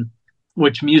 um,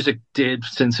 which music did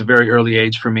since a very early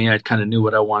age for me. I kind of knew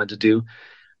what I wanted to do.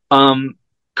 Um,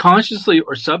 Consciously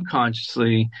or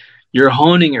subconsciously, you're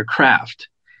honing your craft.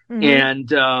 Hmm. And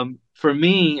for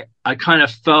me, I kind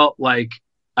of felt like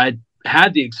I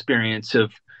had the experience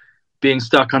of being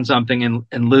stuck on something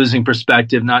and losing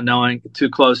perspective, not knowing too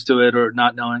close to it or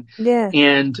not knowing, Yeah.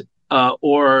 and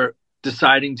or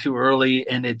deciding too early.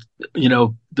 And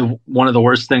the one of the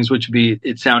worst things, which would be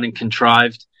it sounding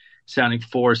contrived, sounding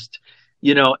forced,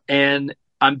 and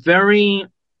I'm very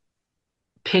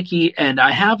picky and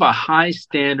I have a high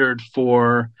standard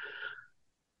for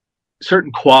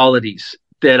certain qualities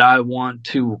that I want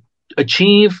to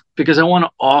achieve because I want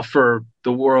to offer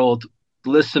the world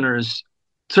listeners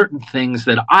certain things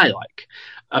that I like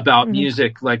about Hmm.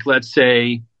 music. Like, let's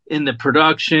say, in the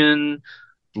production,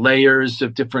 layers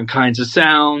of different kinds of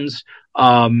sounds,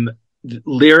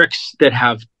 lyrics that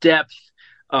have depth,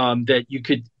 that you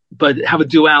could, but have a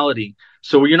duality.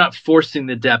 So you're not forcing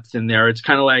the depth in there. It's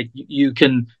kind of like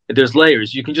there's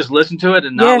layers. You can just listen to it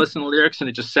and not Yeah. listen to lyrics and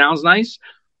it just sounds nice.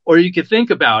 Or you could think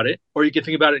about it, or you could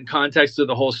think about it in context of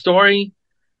the whole story.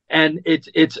 And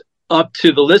it's up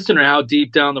to the listener how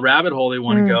deep down the rabbit hole they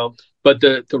want to Mm. go. But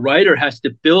the writer has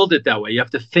to build it that way. You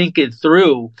have to think it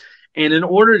through. And in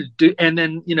order to do, and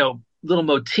then, little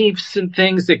motifs and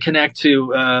things that connect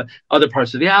to other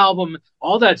parts of the album,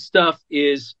 all that stuff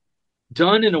is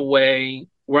done in a way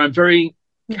where I'm very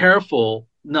careful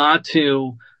not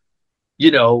to,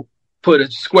 you know, put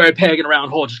a square peg in a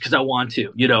round hole just because I want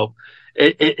to.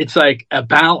 It's like a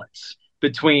balance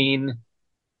between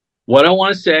what I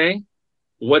want to say,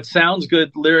 what sounds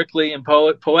good lyrically and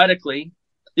poetically,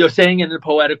 saying it in a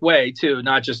poetic way too,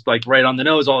 not just like right on the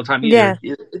nose all the time either.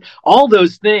 Yeah. All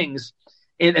those things,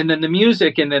 and then the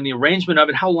music, and then the arrangement of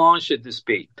it. How long should this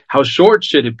be? How short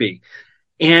should it be?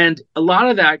 And a lot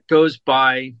of that goes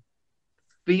by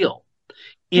feel.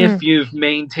 If Mm. you've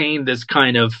maintained this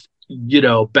kind of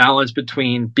balance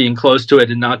between being close to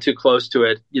it and not too close to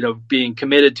it, being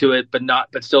committed to it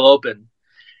but still open,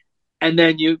 and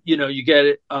then you get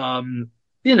it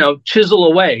chisel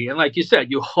away, and like you said,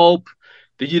 you hope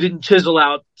that you didn't chisel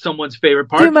out someone's favorite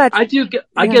Too part. much. I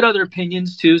Yeah. get other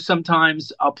opinions too.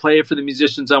 Sometimes I'll play it for the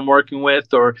musicians I'm working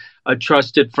with, or a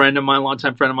trusted friend of mine,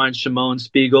 longtime friend of mine, Shimon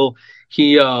Spiegel.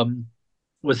 He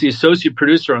was the associate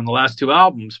producer on the last two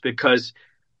albums, because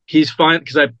he's fine,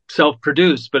 because I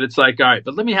self-produced, but it's like, all right,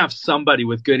 but let me have somebody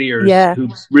with good ears Yeah.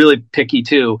 who's really picky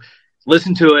too,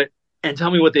 listen to it and tell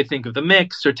me what they think of the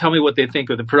mix, or tell me what they think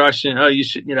of the production. Oh, you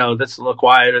should, that's a little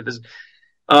quiet, or this.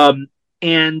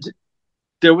 And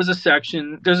there was a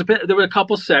section, there were a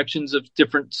couple sections of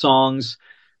different songs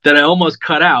that I almost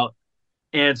cut out,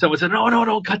 and someone said, no, no,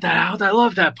 don't cut that out. I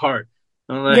love that part.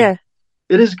 And I'm like, Yeah.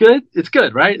 it is good. It's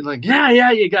good, right? And like, yeah,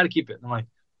 yeah, you got to keep it. And I'm like,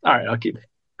 all right, I'll keep it.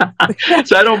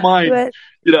 So I don't mind, But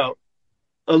you know,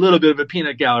 a little bit of a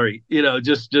peanut gallery,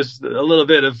 just a little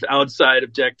bit of outside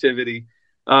objectivity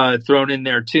thrown in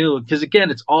there too. Because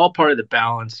again, it's all part of the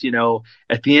balance.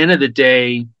 At the end of the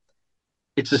day,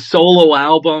 it's a solo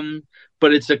album,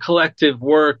 but it's a collective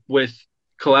work with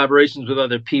collaborations with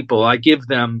other people. I give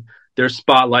them their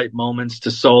spotlight moments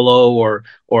to solo,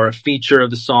 or a feature of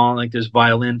the song. Like there's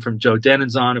violin from Joe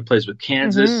Denonzon, who plays with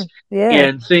Kansas, yeah.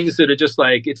 and things that are just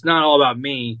like, it's not all about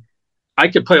me. I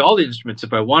could play all the instruments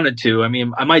if I wanted to. I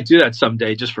mean, I might do that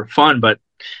someday just for fun, but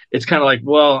it's kind of like,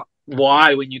 well,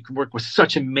 why, when you can work with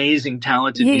such amazing,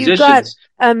 talented You've got musicians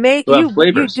who have you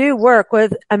flavors? do work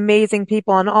with amazing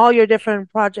people on all your different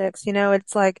projects.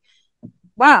 It's like,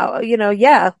 wow,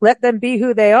 yeah, let them be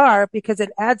who they are, because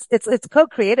it's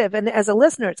co-creative. And as a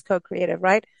listener, it's co-creative,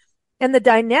 right? And the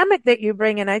dynamic that you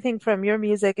bring in, I think, from your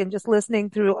music and just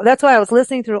listening through, that's why I was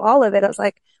listening through all of it. I was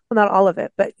like, well, not all of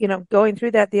it, but going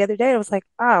through that the other day, I was like,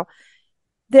 wow,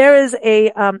 there is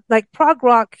like prog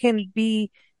rock can be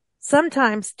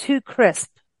sometimes too crisp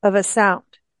of a sound.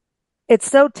 It's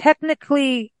so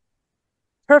technically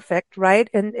perfect, right?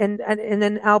 And in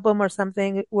an album or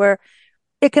something where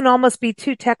it can almost be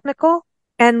too technical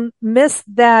and miss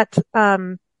that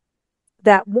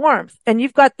warmth. And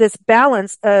you've got this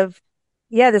balance of,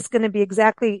 yeah, this is going to be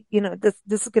exactly, this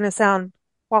is going to sound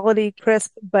quality,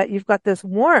 crisp, but you've got this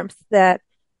warmth that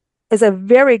is a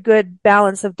very good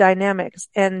balance of dynamics.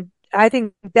 And I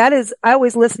think I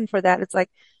always listen for that. It's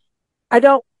like, I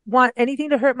don't want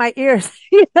anything to hurt my ears.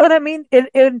 You know what I mean?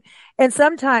 And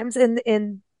sometimes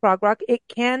in prog rock, it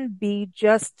can be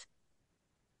just,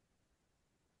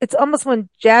 it's almost when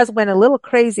jazz went a little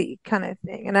crazy kind of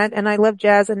thing. And I love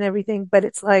jazz and everything, but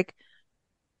it's like,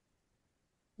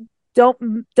 don't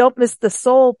miss the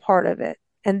soul part of it.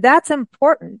 And that's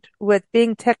important with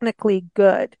being technically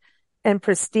good and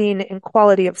pristine in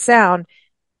quality of sound.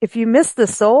 If you miss the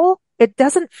soul, it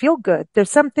doesn't feel good. There's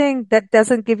something that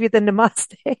doesn't give you the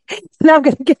namaste. Now I'm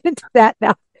going to get into that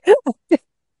now.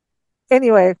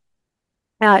 Anyway,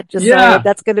 I just decided Yeah.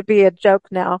 that's going to be a joke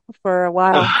now for a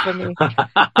while for me,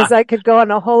 because I could go on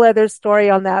a whole other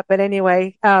story on that. But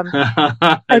anyway, I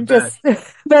I'm bet. just,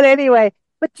 but anyway,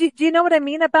 but do you know what I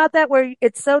mean about that? Where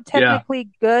it's so Yeah. technically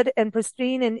good and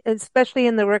pristine, and especially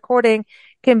in the recording,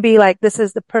 can be like, this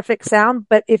is the perfect sound.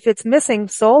 But if it's missing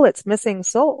soul, it's missing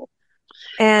soul.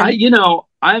 I, And you know,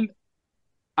 I'm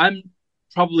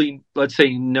probably, let's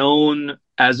say, known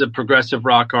as a progressive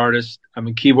rock artist. I'm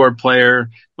a keyboard player.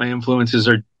 My influences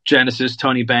are Genesis,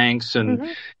 Tony Banks, and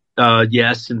mhm,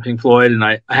 Yes, and Pink Floyd. And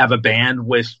I have a band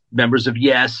with members of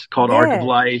Yes called Arc of yeah,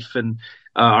 Life, and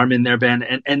I'm in their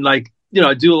band. And like,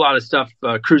 I do a lot of stuff,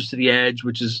 Cruise to the Edge,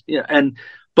 which is,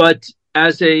 but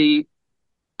as a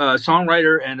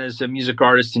songwriter and as a music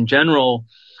artist in general,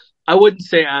 I wouldn't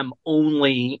say I'm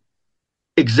only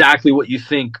exactly what you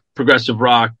think progressive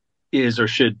rock is or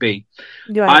should be.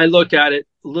 you're right. I look at it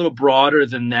a little broader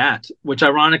than that, which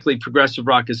ironically, progressive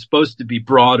rock is supposed to be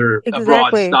broader, a broad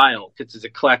Exactly. style. It's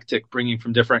eclectic, bringing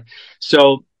from different.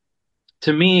 So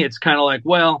to me, it's kind of like,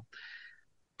 well,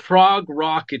 prog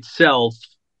rock itself,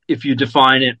 if you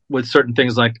define it with certain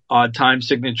things like odd time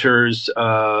signatures,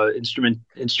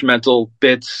 instrumental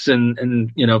bits,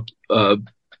 and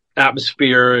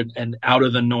atmosphere and out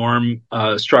of the norm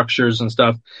structures and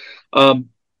stuff, um,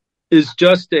 is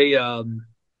just a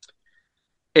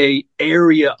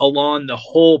area along the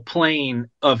whole plane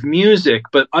of music,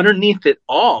 but underneath it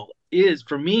all is,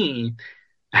 for me,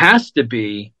 has to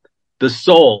be the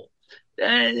soul.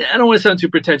 And I don't want to sound too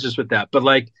pretentious with that, but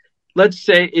like, let's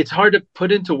say it's hard to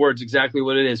put into words exactly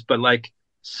what it is, but like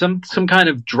some kind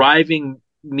of driving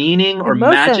meaning or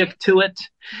Emotion. magic to it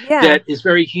Yeah. that is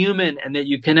very human and that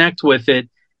you connect with it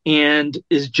and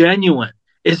is genuine.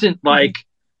 Isn't Hmm. like,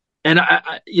 and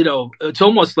it's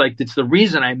almost like it's the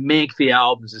reason I make the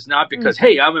albums. It's not because,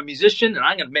 hey, I'm a musician and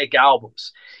I'm going to make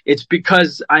albums. It's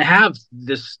because I have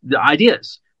the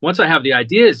ideas. Once I have the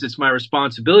ideas, it's my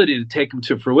responsibility to take them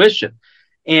to fruition.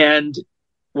 And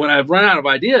when I've run out of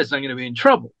ideas, I'm going to be in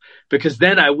trouble, because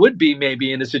then I would be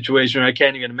maybe in a situation where I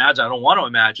can't even imagine. I don't want to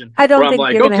imagine, I where don't I'm think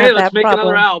like, you're going to okay, have let's that make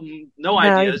another problem. album. No No.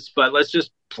 ideas, but let's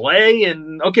just play,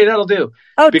 and okay, that'll do.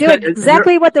 Oh, do Because you're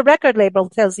exactly what the record label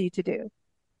tells you to do.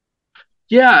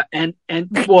 Yeah, and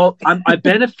well, I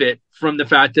benefit from the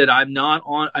fact that I'm not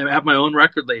on. I have my own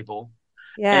record label,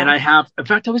 and Yeah. I have. In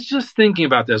fact, I was just thinking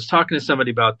about this, talking to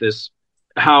somebody about this.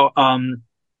 How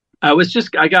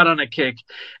I got on a kick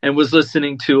and was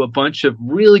listening to a bunch of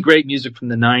really great music from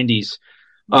the '90s.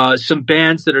 Some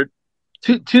bands that are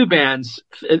two bands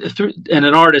and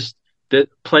an artist that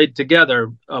played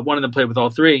together. One of them played with all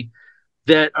three,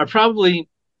 that are probably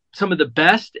some of the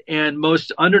best and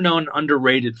most underknown,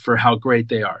 underrated for how great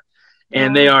they are.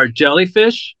 And they Wow. are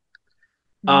Jellyfish,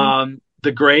 Hmm.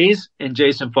 The Grays, and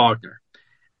Jason Faulkner.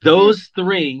 Hmm. Those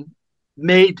three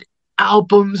made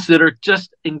albums that are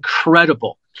just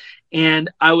incredible. And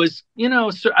I was,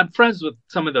 I'm friends with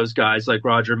some of those guys, like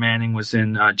Roger Manning was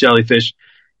in Jellyfish.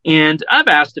 And I've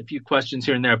asked a few questions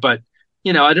here and there, but,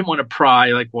 I didn't want to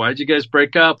pry, like, why did you guys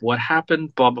break up? What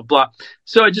happened? Blah, blah, blah.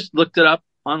 So I just looked it up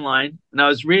online, and I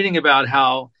was reading about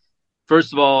how,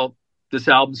 first of all, this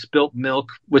album Spilt Milk,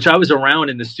 which I was around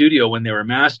in the studio when they were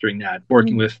mastering that,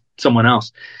 working Hmm. with someone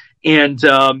else. And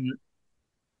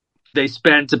they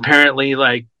spent apparently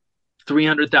like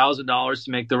 $300,000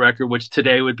 to make the record, which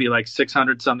today would be like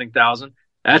 600 something thousand.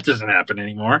 That doesn't happen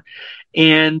anymore.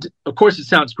 And of course, it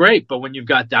sounds great, but when you've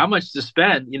got that much to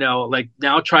spend, like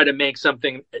now try to make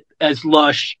something as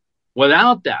lush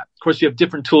without that. Of course, you have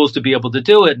different tools to be able to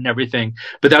do it and everything,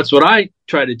 but that's what I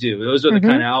try to do. Those are the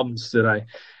kind Hmm. of albums that I,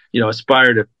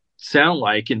 aspire to sound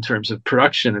like in terms of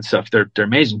production and stuff. They're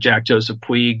amazing. Jack Joseph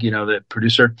Puig, the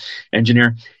producer,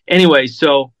 engineer. Anyway,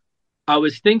 so I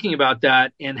was thinking about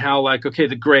that and how, like, okay,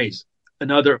 the Grays,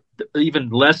 another even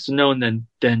less known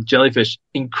than Jellyfish,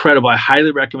 incredible. I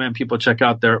highly recommend people check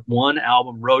out their one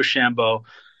album, Rochambeau.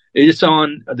 It's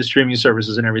on the streaming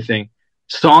services and everything.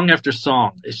 Song after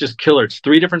song, it's just killer. It's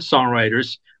three different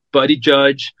songwriters: Buddy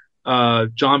Judge,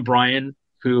 John Bryan,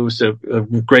 who's a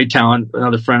great talent,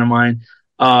 another friend of mine,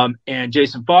 and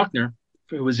Jason Faulkner,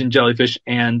 who was in Jellyfish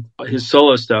and his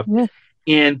solo stuff. Yeah.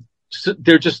 And so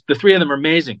they're just, the three of them are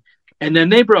amazing. And then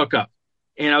they broke up,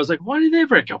 and I was like, why did they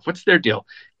break up? What's their deal?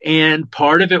 And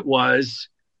part of it was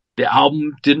the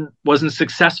album wasn't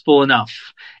successful enough,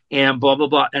 and blah blah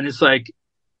blah. And it's like,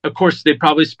 of course, they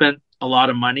probably spent a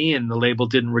lot of money, and the label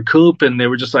didn't recoup, and they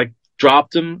were just like,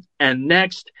 dropped them and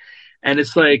next. And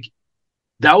it's like,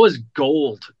 that was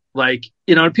gold. Like,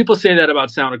 people say that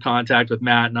about Sound of Contact with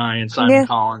Matt and I and Simon Yeah.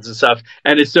 Collins and stuff.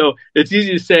 And it's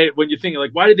easy to say when you think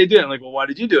like, why did they do it? I'm like, well, why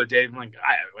did you do it, Dave? I'm like,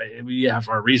 we have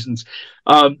our reasons.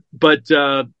 But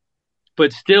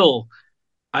still,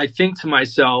 I think to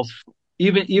myself,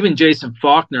 even Jason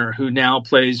Faulkner, who now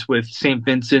plays with St.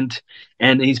 Vincent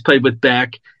and he's played with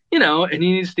Beck, and he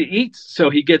needs to eat, so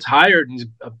he gets hired. And he's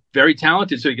very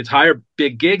talented, so he gets hired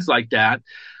big gigs like that.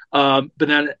 But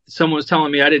then someone was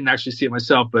telling me, I didn't actually see it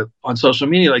myself, but on social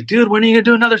media, like, dude, when are you gonna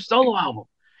do another solo album?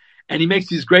 And he makes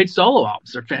these great solo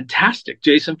albums. They're fantastic.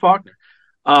 Jason Faulkner.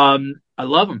 I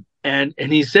love him. And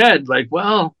he said, like,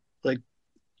 well, like,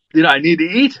 I need to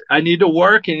eat. I need to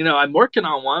work. And, I'm working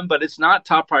on one, but it's not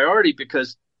top priority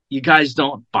because you guys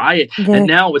don't buy it. And Yeah.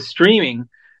 now with streaming,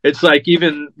 it's like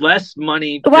even less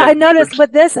money Well, that I noticed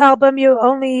with this album, you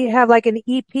only have like an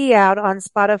EP out on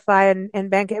Spotify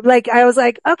and Bandcamp. Like, I was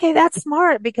like, okay, that's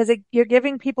smart because you're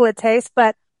giving people a taste.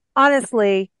 But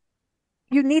honestly,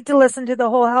 you need to listen to the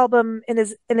whole album in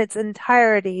its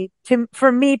entirety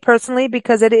for me personally,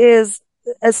 because it is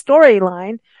a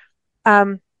storyline.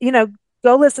 Um, you know,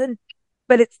 go listen,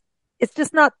 but it's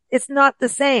just it's not the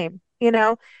same,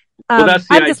 well, that's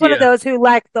the I'm just one of idea. those who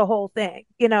like the whole thing,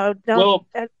 don't, Well,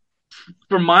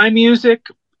 for my music,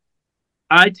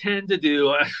 I tend to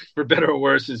do, for better or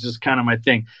worse, is just kind of my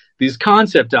thing. These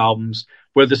concept albums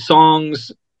where the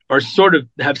songs are sort of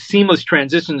have seamless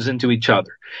transitions into each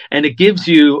other, and it gives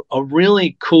you a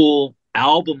really cool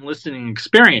album listening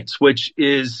experience, which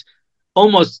is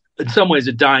almost in some ways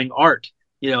a dying art.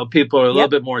 People are a little Yep.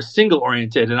 bit more single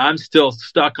oriented, and I'm still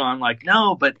stuck on like,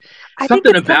 no, but I think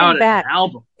something it's coming about an back.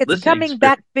 album It's listening coming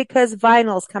back experience. because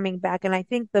vinyl's coming back. And I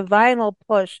think the vinyl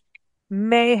push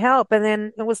may help. And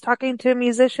then I was talking to a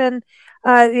musician,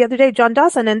 the other day, John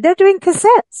Dawson, and they're doing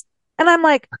cassettes. And I'm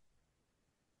like,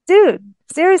 dude,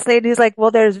 seriously. And he's like,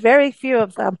 well, there's very few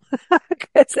of them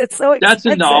because it's so That's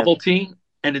a expensive. novelty,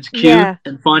 and it's cute Yeah.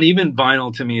 and fun. Even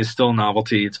vinyl to me is still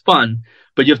novelty. It's fun,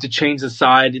 but you have to change the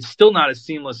side. It's still not a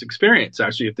seamless experience.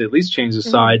 Actually, you have to at least change the Hmm.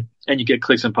 side, and you get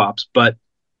clicks and pops. But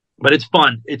it's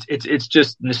fun. It's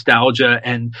just nostalgia,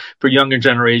 and for younger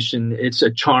generation, it's a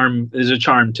charm. There's a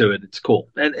charm to it. It's cool,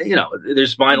 and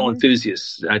there's vinyl Hmm.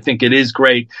 enthusiasts. I think it is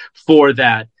great for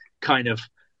that kind of.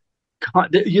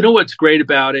 What's great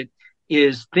about it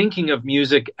is thinking of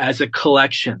music as a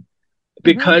collection, Hmm.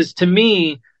 because to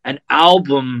me, an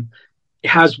album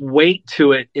has weight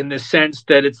to it in the sense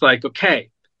that it's like, okay,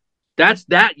 that's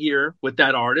that year with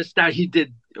that artist that he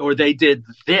did or they did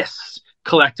this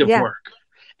collective Yeah. work,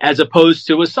 as opposed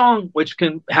to a song which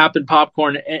can happen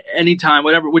popcorn anytime,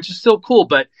 whatever, which is still cool.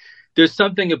 But there's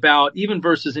something about even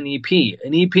versus an EP.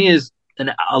 An EP is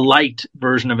a light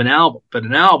version of an album, but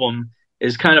an album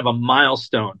is kind of a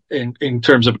milestone in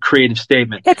terms of a creative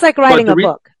statement. It's like But writing a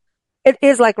book. It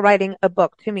is like writing a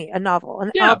book to me, a novel.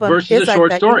 An yeah, album versus a is like short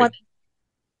that. You story. want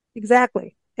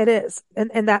exactly. It is.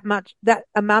 And that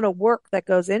amount of work that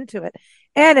goes into it.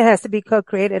 And it has to be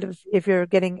co-created if you're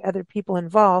getting other people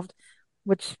involved,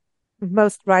 which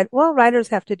writers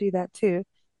have to do that too.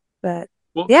 But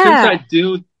Well, since I yeah,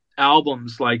 do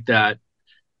albums like that,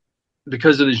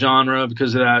 because of the genre,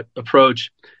 because of that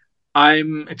approach,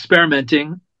 I'm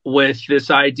experimenting with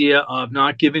this idea of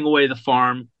not giving away the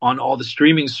farm on all the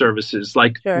streaming services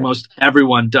like sure. most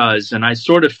everyone does. And I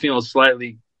sort of feel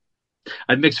slightly,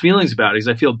 I have mixed feelings about it because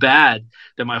I feel bad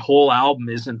that my whole album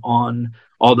isn't on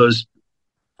all those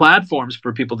platforms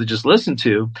for people to just listen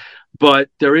to. But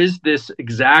there is this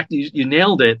exact, you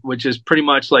nailed it, which is pretty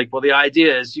much like, well, the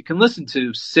idea is you can listen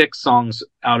to 6 songs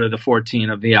out of the 14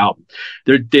 of the album.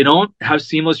 They don't have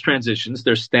seamless transitions,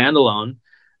 they're standalone.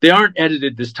 They aren't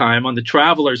edited this time. On the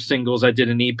Traveler singles, I did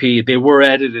an EP. They were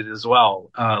edited as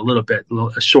well, a little bit, a little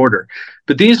shorter.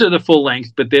 But these are the full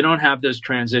length, but they don't have those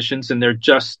transitions, and they're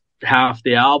just half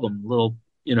the album. Little,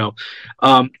 you know,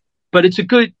 um, but it's a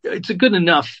good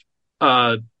enough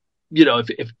uh,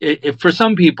 if for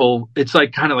some people it's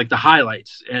like kind of like the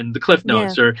highlights and the cliff Yeah.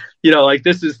 notes, or like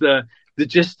this is the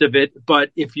gist of it. But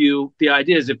the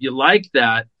idea is, if you like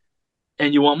that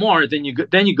and you want more, then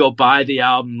you go buy the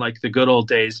album like the good old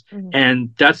days. Mhm. And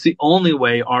that's the only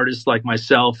way artists like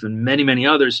myself and many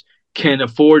others can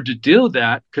afford to do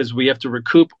that, because we have to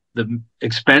recoup the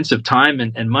expensive time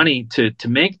and money to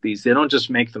make these. They don't just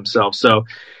make themselves. So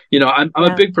I'm a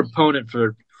Yeah. big proponent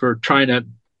for trying to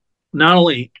not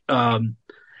only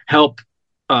help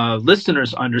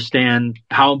listeners understand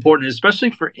how important it is,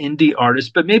 especially for indie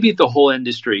artists, but maybe the whole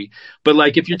industry. But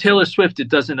like if you're That's Taylor true. Swift, it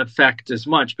doesn't affect as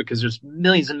much because there's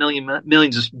millions and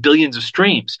millions of billions of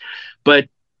streams. But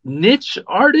niche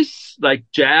artists like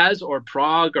jazz or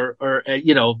prog or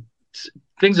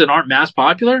things that aren't mass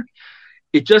popular,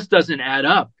 it just doesn't add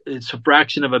up. It's a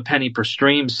fraction of a penny per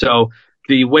stream. So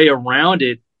the way around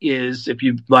it is, if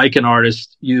you like an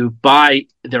artist, you buy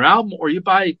their album or you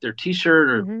buy their t-shirt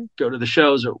or Hmm. go to the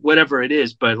shows or whatever it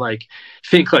is. But like,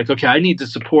 think like, okay, I need to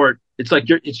support. It's like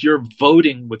you're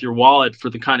voting with your wallet for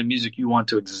the kind of music you want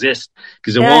to exist,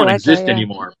 because it Yeah, I won't like that. exist Yeah.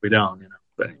 anymore if we don't.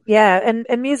 But anyway. Yeah,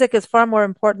 and music is far more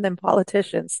important than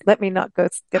politicians. Let me not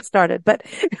get started, but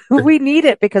we need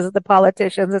it because of the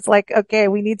politicians. It's like, okay,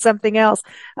 we need something else.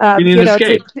 You need an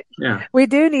escape. Yeah. We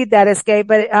do need that escape.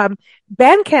 But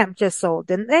Bandcamp just sold,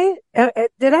 didn't they?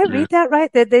 Did I Yeah. read that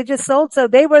right? That they just sold? So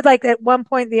they were like at one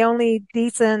point the only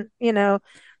decent. They So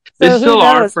who still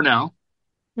are knows? for now.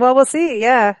 Well, we'll see.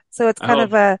 Yeah. So it's I kind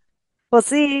hope. of we'll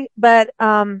see. But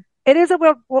it is a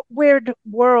weird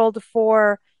world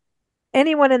for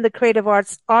anyone in the creative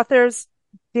arts, authors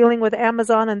dealing with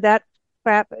Amazon and that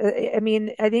crap. I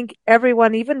mean, I think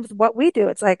everyone, even with what we do,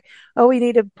 it's like, oh, we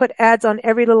need to put ads on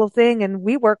every little thing, and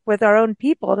we work with our own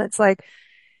people, and it's like,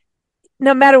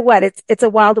 no matter what, it's a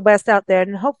wild west out there,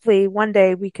 and hopefully one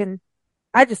day we can.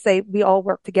 I just say we all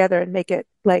work together and make it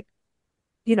like,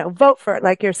 vote for it,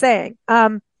 like you're saying.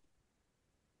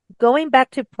 Going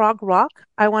back to prog rock,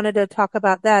 I wanted to talk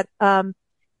about that.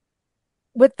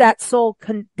 With that soul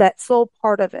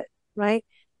part of it, right?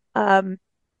 Um,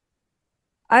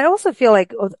 I also feel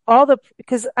like with all the,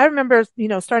 because I remember,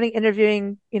 starting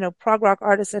interviewing, prog rock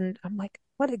artists, and I'm like,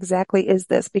 what exactly is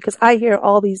this? Because I hear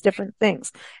all these different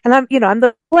things, and I'm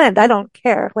the blend. I don't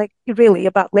care, like, really,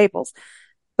 about labels.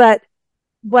 But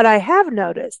what I have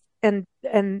noticed, and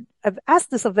I've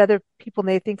asked this of other people, and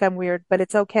they think I'm weird, but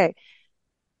it's okay.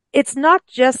 It's not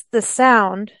just the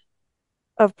sound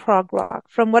of prog rock.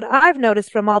 From what I've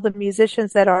noticed from all the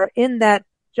musicians that are in that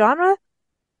genre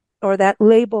or that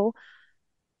label,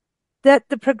 that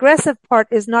the progressive part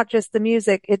is not just the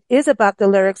music. It is about the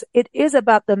lyrics. It is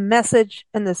about the message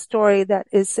and the story that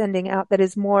is sending out, that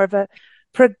is more of a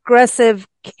progressive,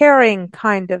 caring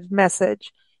kind of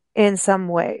message in some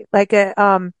way. Like it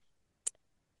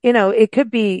could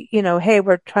be, hey,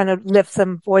 we're trying to lift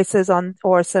some voices on,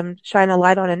 or some shine a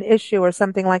light on an issue or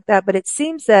something like that. But it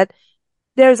seems that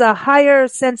there's a higher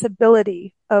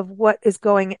sensibility of what is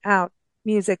going out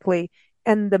musically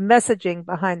and the messaging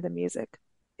behind the music.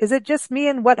 Is it just me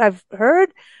and what I've heard,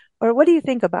 or what do you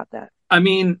think about that? I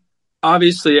mean,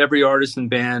 obviously every artist and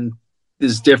band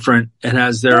is different and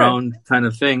has their Sure. own kind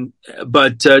of thing.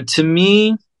 But to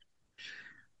me,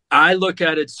 I look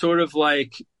at it sort of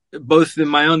like both in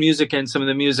my own music and some of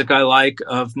the music I like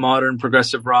of modern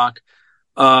progressive rock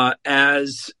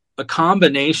as a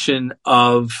combination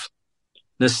of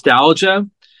nostalgia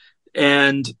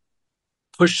and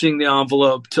pushing the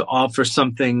envelope to offer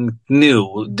something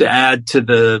new to add to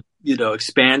the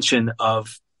expansion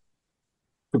of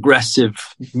progressive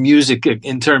music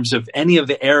in terms of any of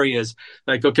the areas.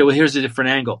 Like, okay, well, here's a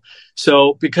different angle.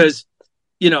 So because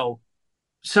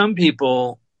some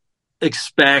people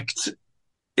expect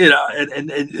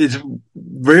and it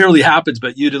rarely happens,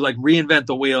 but you to like reinvent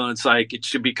the wheel, and it's like it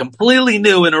should be completely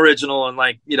new and original, and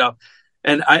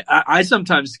and I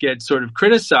sometimes get sort of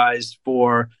criticized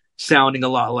for sounding a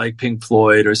lot like Pink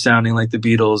Floyd or sounding like the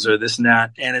Beatles or this and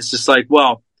that, and it's just like,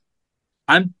 well,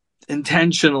 I'm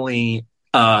intentionally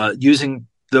using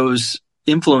those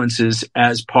influences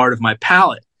as part of my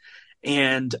palette,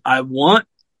 and I want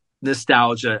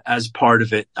nostalgia as part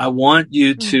of it. I want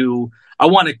to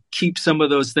keep some of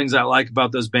those things I like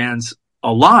about those bands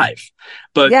alive.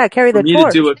 But Yeah, carry the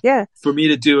torch. Yeah. for me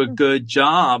to do a good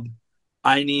job,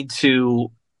 I need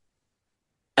to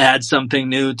add something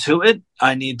new to it.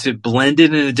 I need to blend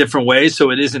it in a different way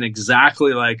so it isn't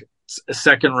exactly like a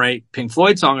second-rate Pink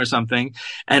Floyd song or something.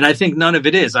 And I think none of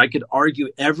it is. I could argue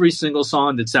every single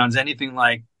song that sounds anything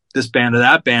like this band or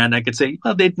that band. I could say,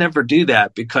 well, they'd never do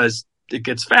that because it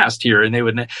gets fast here, and they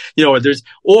would,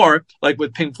 or like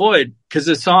with Pink Floyd, because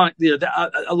the song,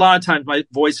 a lot of times my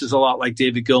voice is a lot like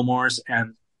David Gilmour's,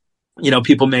 and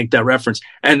people make that reference,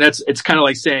 and it's kind of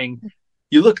like saying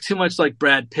you look too much like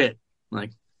Brad Pitt.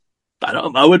 Like,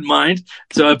 I wouldn't mind.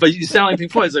 So, but you sound like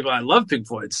Pink Floyd. It's like, well, I love Pink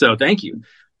Floyd, so thank you.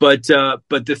 But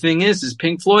the thing is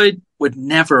Pink Floyd would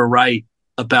never write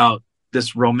about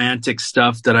this romantic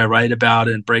stuff that I write about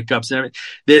and breakups and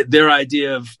everything. Their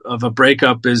idea of a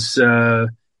breakup is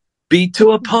beat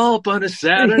to a pulp on a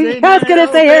Saturday I was night.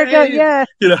 gonna say, here it goes. Babe.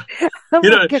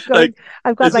 Yeah. Get going. Like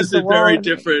I've got this like is the a very wall.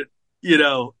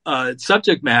 different,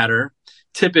 subject matter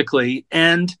typically.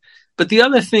 But the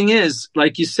other thing is,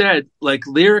 like you said, like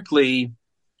lyrically,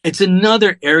 it's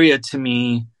another area to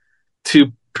me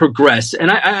to progress.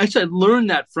 And I actually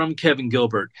learned that from Kevin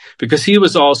Gilbert, because he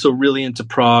was also really into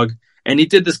prog, and he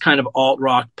did this kind of alt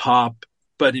rock pop,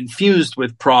 but infused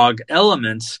with prog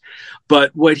elements.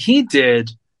 But what he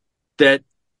did that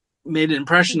made an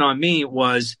impression on me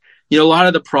was, a lot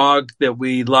of the prog that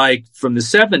we like from the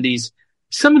 70s,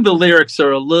 some of the lyrics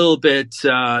are a little bit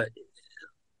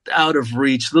out of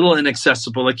reach, a little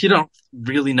inaccessible. Like, you don't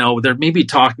really know. They're maybe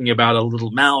talking about a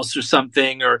little mouse or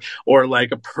something, or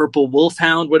like a purple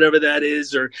wolfhound, whatever that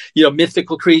is, or,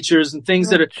 mythical creatures and things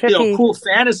that are, Trippy. cool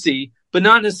fantasy, but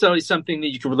not necessarily something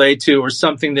that you can relate to or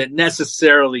something that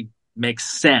necessarily makes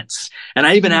sense. And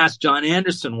I even asked John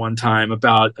Anderson one time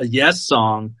about a Yes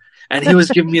song, and he was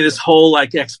giving me this whole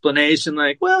like explanation,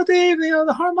 like, well, Dave,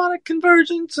 the harmonic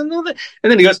convergence and all that.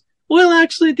 And then he goes, well,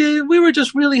 actually, Dave, we were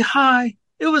just really high.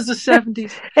 It was the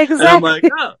 70s. And I'm like,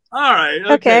 Exactly. oh, all right.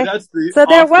 Okay. Okay. That's the So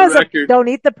there off the was a record. don't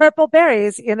eat the purple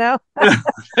berries, Yeah.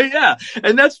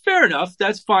 And that's fair enough.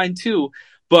 That's fine too.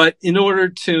 But in order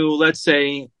to, let's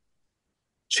say,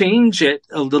 change it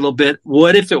a little bit,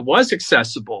 what if it was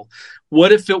accessible?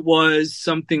 What if it was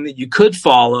something that you could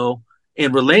follow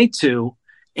and relate to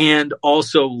and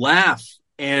also laugh,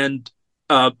 and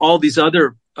all these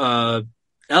other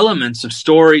elements of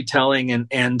storytelling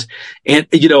and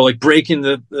like breaking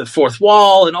the fourth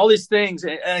wall and all these things.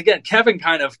 And again, Kevin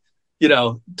kind of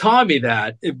taught me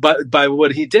that by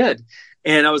what he did,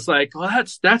 and I was like, well,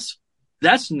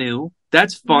 that's new.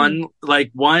 That's Mm, fun.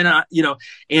 Like, why not?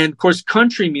 And of course,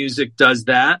 country music does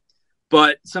that,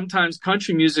 but sometimes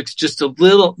country music's just a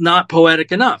little not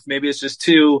poetic enough. Maybe it's just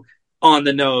too on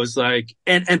the nose. Like,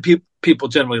 and people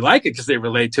generally like it because they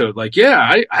relate to it. Like,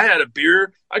 yeah, I had a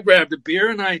beer, I grabbed a beer,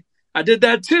 and I did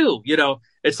that too.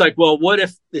 It's like, well, what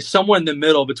if there's somewhere in the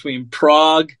middle between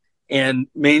prog and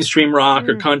mainstream rock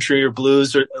or mm, country or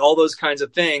blues or all those kinds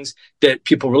of things that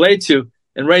people relate to?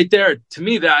 And right there, to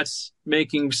me, that's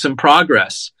making some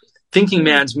progress. Thinking mm,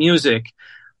 man's music,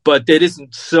 but that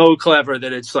isn't so clever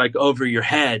that it's like over your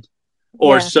head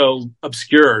or yeah. so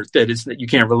obscure that you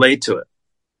can't relate to it.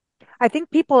 I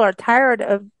think people are tired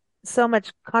of so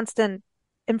much constant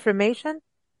information,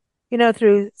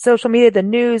 through social media, the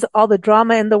news, all the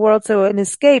drama in the world. So an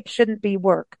escape shouldn't be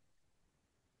work,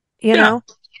 you Yeah, know?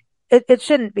 It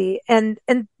shouldn't be.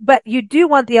 But you do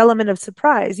want the element of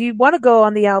surprise. You want to go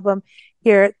on the album,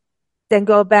 hear it, then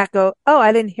go back, go, oh,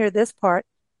 I didn't hear this part.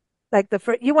 Like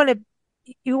you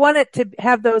want it to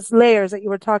have those layers that you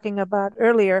were talking about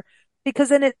earlier, because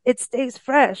then it stays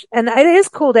fresh. And it is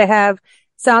cool to have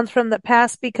sounds from the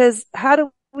past, because how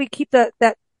do we keep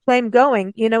that flame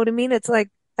going? You know what I mean? It's like,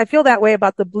 I feel that way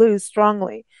about the blues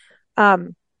strongly.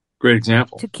 Um, great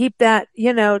example. to keep that,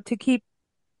 to keep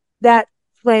that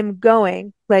flame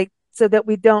going, like, so that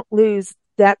we don't lose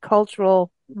that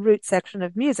cultural root section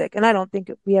of music. And I don't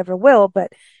think we ever will,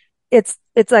 but it's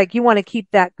like you want to keep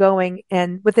that going,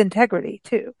 and with integrity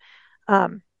too.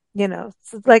 So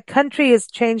like country has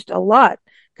changed a lot.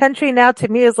 Country now to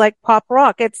me is like pop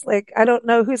rock. It's like, I don't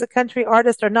know who's a country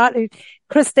artist or not.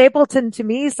 Chris Stapleton to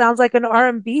me sounds like an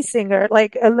R&B singer,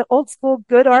 like an old school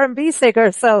good R&B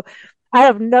singer. So I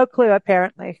have no clue,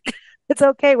 apparently. It's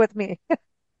okay with me.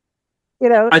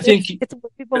 I think It's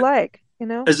what people like.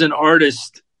 as an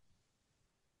artist,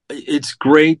 it's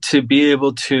great to be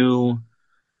able to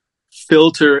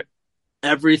filter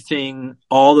everything,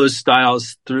 all those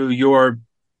styles through your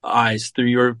eyes, through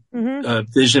your Hmm.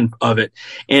 vision of it.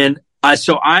 And I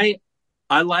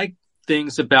like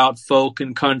things about folk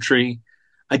and country.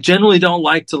 I generally don't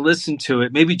like to listen to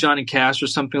it. Maybe Johnny Cash or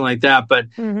something like that,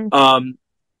 Hmm. um,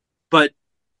 but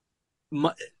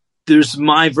my, there's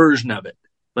my version of it,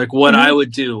 like what I Hmm.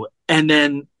 would do, and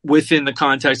then within the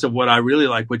context of what I really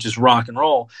like, which is rock and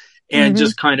roll, and Hmm.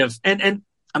 just kind of and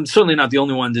I'm certainly not the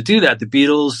only one to do that. The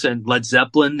Beatles and Led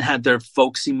Zeppelin had their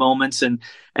folksy moments, and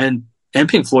and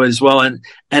Pink Floyd as well, and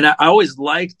I always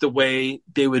liked the way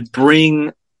they would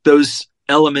bring those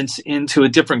elements into a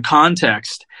different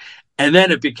context, and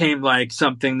then it became like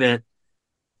something that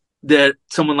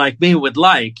someone like me would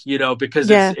like, because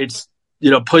Yeah. it's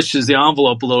pushes the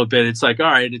envelope a little bit. It's like, all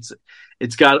right,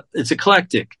 it's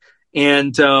eclectic,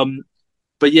 and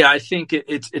but yeah, I think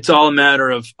it's all a matter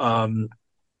of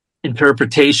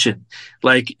interpretation.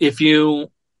 Like if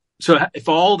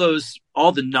all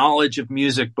the knowledge of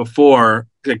music before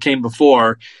that came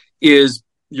before is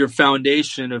your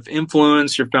foundation of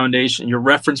influence, your foundation, your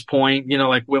reference point,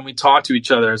 like when we talk to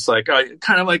each other, it's like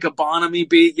kind of like a Bonhamy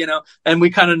beat, and we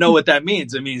kind of know what that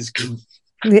means. It means,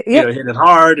 Yep. hit it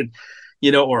hard and,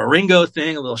 or a Ringo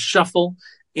thing, a little shuffle.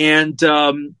 And,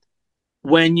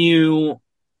 when it's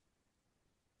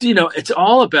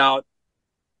all about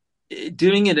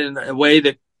doing it in a way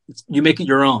that you make it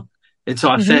your own. It's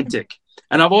Hmm. authentic.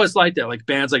 And I've always liked that, like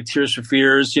bands like Tears for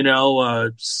Fears,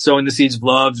 Sowing the Seeds of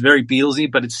Love. It's very Beatlesy,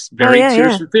 but it's Oh very yeah,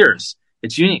 Tears yeah, for Fears.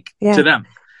 It's unique to yeah. them,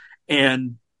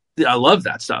 and I love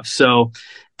that stuff. So,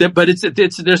 but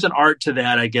there's an art to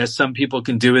that, I guess. Some people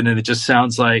can do it, and it just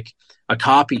sounds like a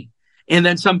copy, and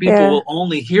then some people Yeah. will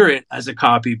only hear it as a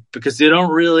copy because they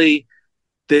don't really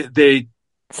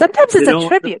Sometimes they it's a don't.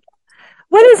 tribute.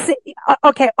 What is it?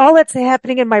 Okay, all that's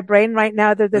happening in my brain right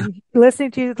now, other than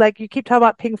listening to you, like you keep talking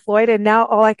about Pink Floyd, and now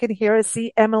all I can hear is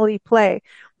see Emily play.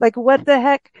 Like, what the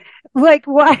heck? Like,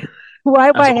 why,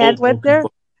 why That's my hand old school went there?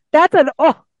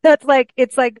 people. That's like,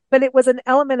 it's like, but it was an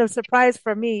element of surprise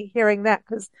for me hearing that,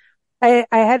 because I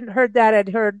hadn't heard that. I'd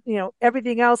heard,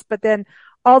 everything else, but then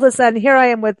all of a sudden here I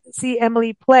am with see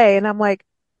Emily play, and I'm like,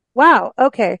 wow,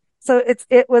 okay. So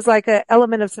it was like an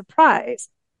element of surprise.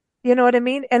 You know what I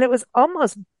mean? And it was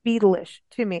almost Beatlish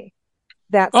to me,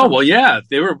 that Oh well, song. yeah,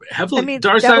 they were I heavily. mean,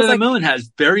 Dark that Side of was the like, Moon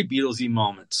has very Beatlesy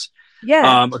moments.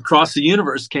 yeah. Across the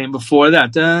Universe came before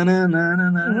that.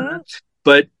 Hmm.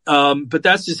 But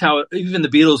that's just how even the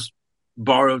Beatles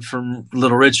borrowed from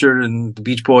Little Richard and the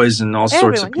Beach Boys and all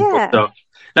sorts of Everyone, people. yeah. So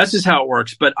that's just how it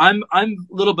works. But I'm a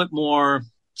little bit more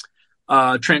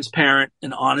transparent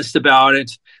and honest about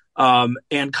it,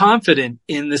 and confident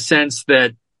in the sense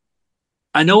that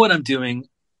I know what I'm doing,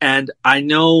 and I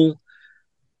know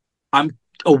I'm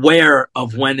aware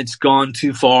of when it's gone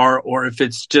too far or if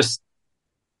it's just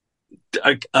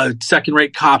a second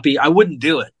rate copy. I wouldn't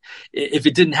do it if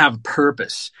it didn't have a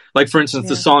purpose. Like, for instance,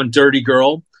 the Yeah. song Dirty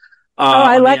Girl Oh,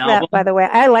 I on the like that, by album. the way.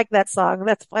 I like that song.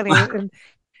 That's funny. And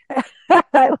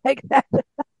I like that.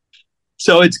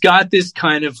 So it's got this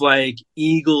kind of like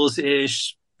Eagles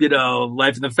ish,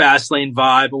 Life in the Fast Lane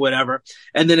vibe or whatever.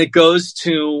 And then it goes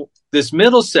to this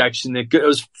middle section that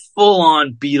goes full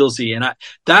on Beatlesy. And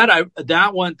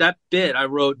that bit I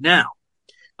wrote now.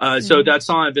 So Hmm. that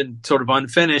song had been sort of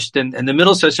unfinished, and the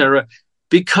middle section I wrote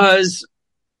because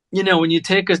when you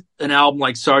take an album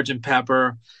like Sergeant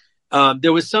Pepper,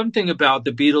 there was something about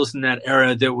the Beatles in that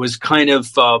era that was kind of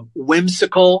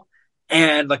whimsical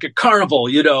and like a carnival,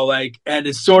 and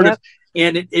it's sort of Yep.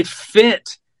 and it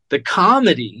fit the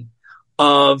comedy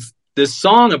of this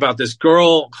song about this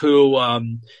girl who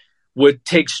would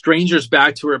take strangers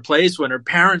back to her place when her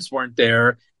parents weren't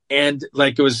there. And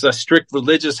like it was a strict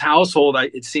religious household,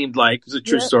 it seemed like it was a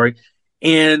true Yep. story.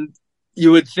 And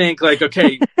you would think like,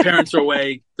 okay, parents are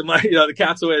away, the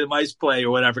cat's away, the mice play,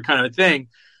 or whatever kind of a thing.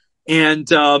 And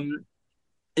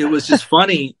it was just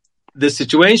funny, this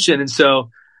situation. And so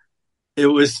it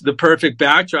was the perfect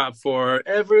backdrop for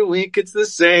every week it's the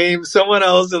same. Someone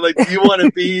else, and like, do you want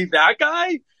to be that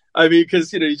guy? I mean,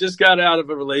 because you just got out of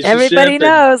a relationship, Everybody and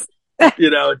knows.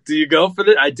 do you go for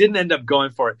it? I didn't end up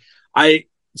going for it.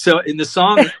 So in the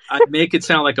song, I make it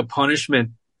sound like a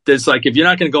punishment. That's like, if you're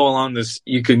not going to go along this,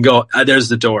 you can go. There's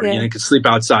the door. Yeah. You can sleep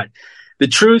outside. The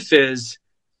truth is,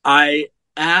 I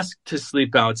asked to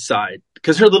sleep outside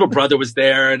because her little brother was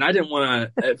there, and I didn't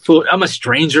want to. I'm a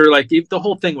stranger. Like the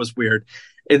whole thing was weird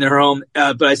in their home.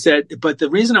 But I said, but the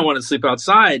reason I wanted to sleep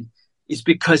outside is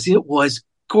because it was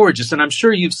gorgeous, and I'm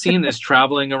sure you've seen this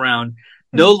traveling around.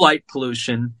 No light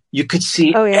pollution. You could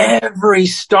see Oh, yeah. every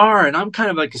star, and I'm kind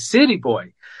of like a city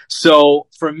boy. So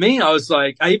for me, I was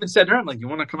like, I even said to her, I'm like, you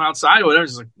want to come outside or whatever?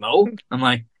 She's like, no. I'm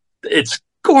like, it's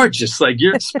gorgeous. Like,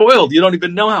 you're spoiled. You don't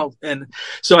even know how. And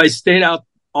so I stayed out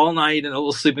all night in a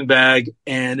little sleeping bag,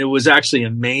 and it was actually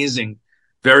amazing.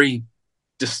 Very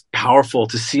just powerful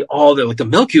to see all the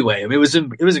Milky Way. I mean,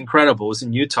 it was incredible. It was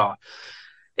in Utah.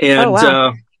 Oh, And,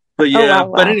 wow. but Oh, yeah,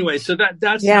 wow. but Wow. anyway, so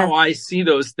that's Yeah. how I see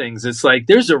those things. It's like,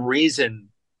 there's a reason,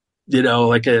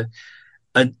 like a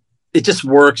it just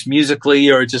works musically,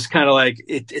 or just kind of like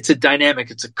it's a dynamic,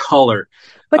 it's a color.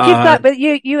 uh But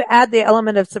you add the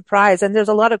element of surprise, and there's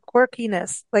a lot of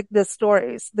quirkiness, like the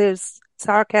stories. There's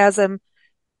sarcasm,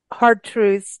 hard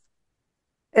truths,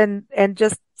 and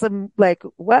just some like,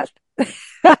 what?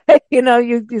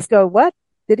 You just go, what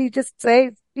did he just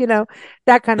say?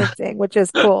 That kind of thing, which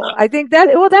is cool. I think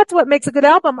well, that's what makes a good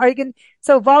album.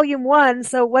 So volume one,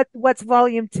 so what's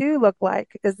volume two look like?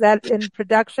 Is that in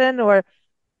production, or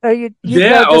are you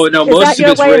yeah, go oh just, no, is most that of your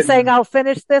it's way of saying written. I'll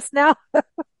finish this now?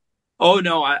 Oh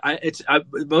no,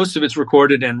 most of it's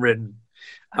recorded and written.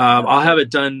 Oh, I'll have okay.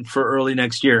 it done for early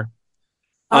next year.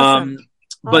 Awesome. um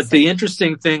but Awesome. the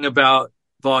interesting thing about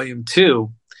volume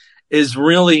two is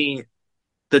really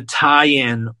the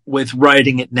tie-in with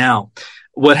writing it now.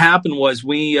 What happened was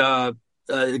a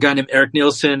guy named Eric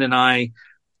Nielsen and I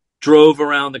drove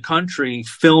around the country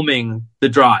filming the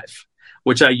drive,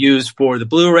 which I used for the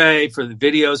Blu-ray, for the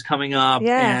videos coming up,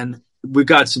 Yeah. and we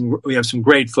have some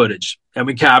great footage, and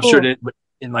we captured Cool. it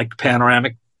in like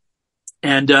panoramic.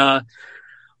 And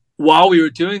while we were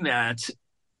doing that,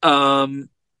 um,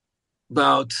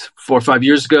 about 4 or 5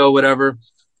 years ago, whatever,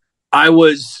 I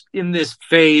was in this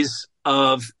phase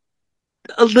of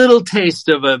a little taste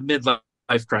of a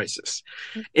midlife crisis,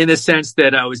 in the sense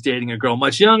that I was dating a girl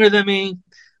much younger than me,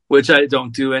 which I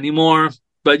don't do anymore.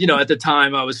 But at the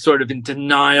time, I was sort of in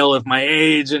denial of my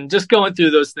age and just going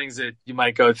through those things that you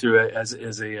might go through as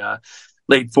a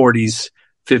late 40s,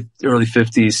 early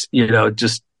 50s.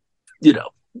 Just you know.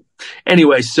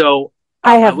 Anyway, so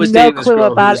I I have was no dating this clue girl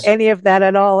who about was. any of that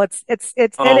at all. It's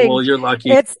Oh hitting. well, you're lucky.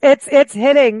 It's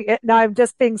hitting. No, I'm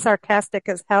just being sarcastic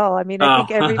as hell. I mean, I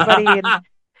think everybody Oh.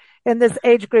 in this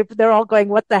age group, they're all going,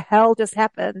 what the hell just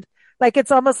happened? Like,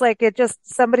 it's almost like it just,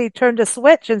 somebody turned a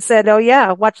switch and said, oh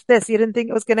yeah, watch this. You didn't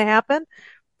think it was going to happen?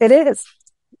 It is.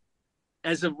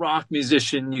 As a rock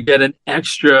musician, you get an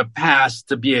extra pass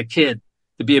to be a kid,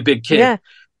 to be a big kid. Yeah.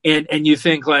 And you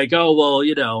think like, oh, well,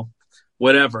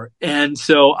 whatever. And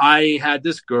so I had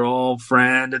this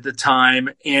girlfriend at the time,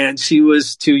 and she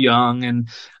was too young, and,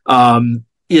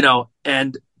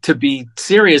 and to be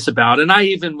serious about it. And I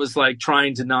even was like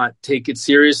trying to not take it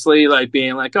seriously, like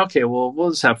being like, okay, well, we'll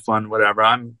just have fun, whatever.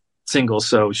 I'm single,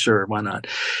 so sure, why not?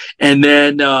 And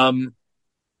then, I'm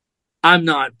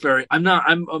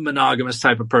a monogamous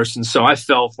type of person. So I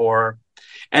fell for her.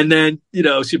 And then,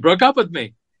 she broke up with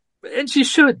me. and she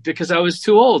should, because I was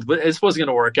too old, but it wasn't going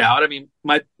to work out. I mean,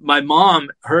 my mom,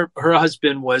 her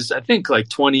husband was, I think, like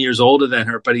 20 years older than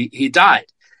her, but he died.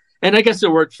 And I guess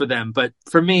it worked for them. But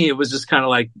for me, it was just kind of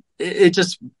like, it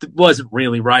just wasn't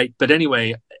really right. But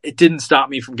anyway, it didn't stop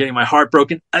me from getting my heart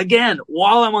broken again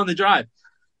while I'm on the drive.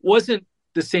 Wasn't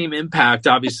the same impact.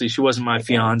 Obviously, she wasn't my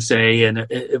fiance, and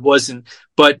it wasn't.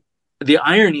 But the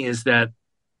irony is that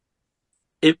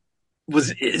it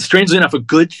was, strangely enough, a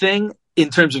good thing in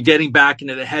terms of getting back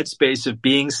into the headspace of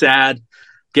being sad,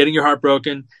 getting your heart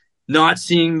broken, not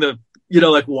seeing the,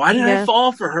 like, why did I Yeah.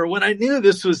 fall for her when I knew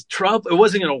this was trouble? It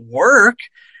wasn't going to work.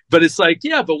 But it's like,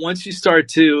 yeah, but once you start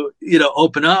to,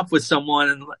 open up with someone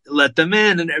and let them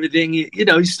in and everything,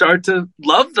 you start to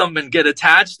love them and get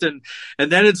attached. And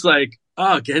then it's like,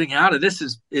 oh, getting out of this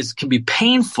is can be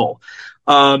painful.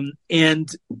 And,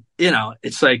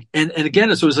 it's like, and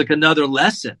again, so it was like another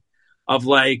lesson of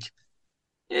like,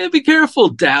 yeah, be careful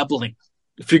dabbling.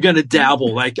 If you're going to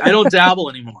dabble, like I don't dabble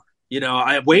anymore.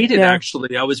 I waited, Yeah.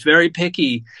 actually. I was very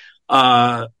picky,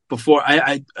 before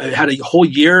I had a whole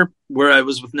year where I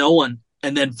was with no one.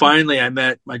 And then finally I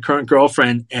met my current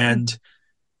girlfriend, and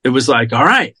it was like, all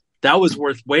right, that was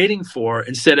worth waiting for,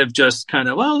 instead of just kind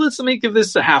of, well, let me give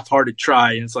this a half-hearted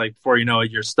try. And it's like, before you know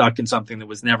it, you're stuck in something that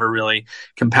was never really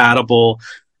compatible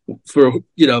for,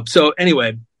 so anyway,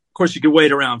 of course you could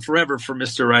wait around forever for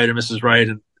Mr. Right or Mrs. Right.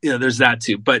 And, there's that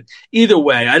too. But either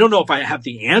way, I don't know if I have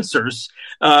the answers,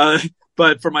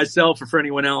 but for myself or for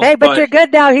anyone else, Hey, but but you're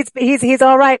good now. He's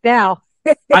all right now.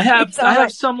 I have He's all I have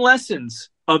right. some lessons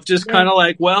of just Yeah. kind of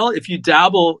like, well, if you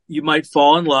dabble, you might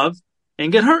fall in love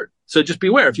and get hurt. So just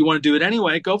beware. If you want to do it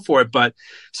anyway, go for it. But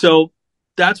so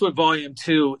that's what volume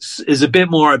 2 is a bit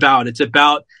more about. It's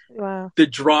about Wow. the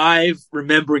drive,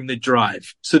 remembering the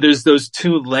drive. So there's those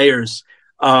two layers.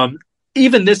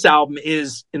 Even this album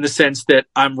is, in the sense that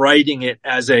I'm writing it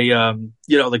as a,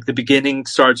 like the beginning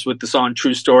starts with the song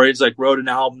True Story. It's like, wrote an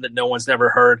album that no one's never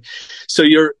heard. So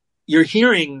you're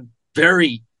hearing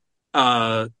very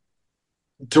direct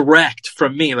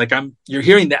from me. Like you're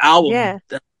hearing the album, Yeah.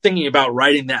 thinking about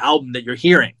writing the album that you're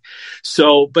hearing.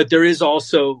 So, but there is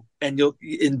also, and you'll,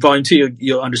 in volume 2,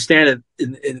 you'll understand it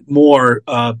in more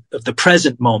of the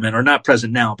present moment, or not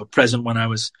present now, but present when I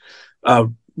was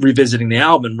revisiting the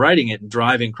album and writing it and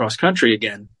driving cross country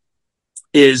again,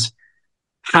 is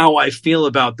how I feel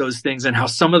about those things, and how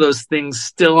some of those things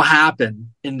still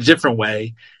happen in a different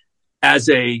way as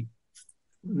a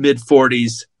mid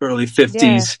 40s, early Yeah.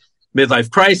 50s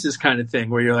midlife crisis kind of thing,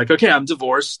 where you're like, okay, I'm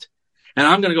divorced and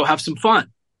I'm going to go have some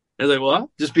fun. And like, well,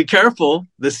 just be careful.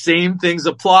 The same things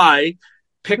apply.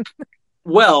 Pick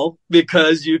well,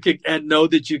 because you could, and know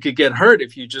that you could get hurt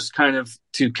if you just kind of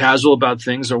too casual about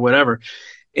things or whatever.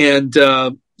 And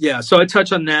yeah, so I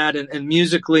touch on that, and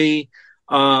musically,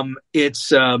 it's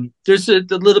there's a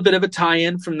little bit of a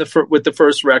tie-in from with the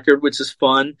first record, which is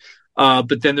fun.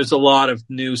 But then there's a lot of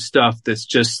new stuff that's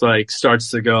just like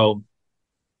starts to go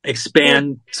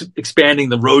expanding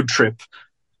the road trip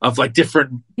of like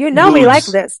different We like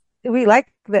moods. this. We like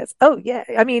this. Oh yeah.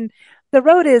 I mean, the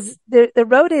road is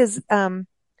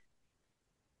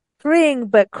freeing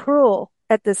but cruel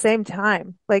at the same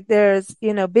time. Like there's,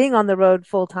 being on the road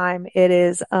full time, it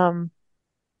is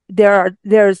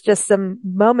there's just some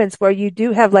moments where you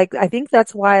do have, like, I think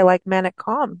that's why I like Manic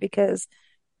Calm, because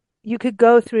you could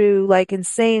go through like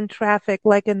insane traffic,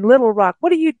 like in Little Rock.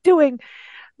 What are you doing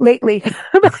lately?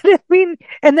 I mean,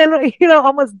 and then,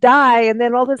 almost die. And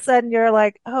then all of a sudden you're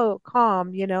like, oh, calm,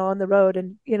 on the road.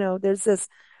 And, there's this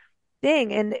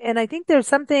thing. And I think there's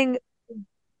something,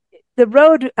 the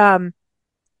road,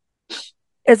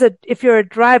 if you're a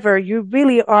driver, you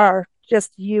really are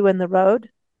just you and the road.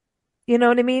 You know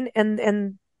what I mean?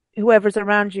 And whoever's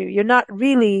around you, you're not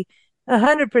really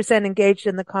 100% engaged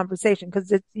in the conversation,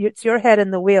 because it's your head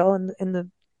in the wheel and in the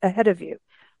ahead of you.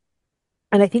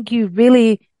 And I think you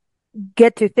really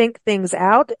get to think things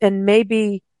out, and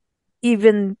maybe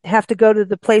even have to go to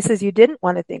the places you didn't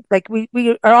want to think. Like we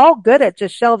are all good at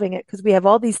just shelving it, because we have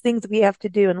all these things we have to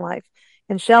do in life,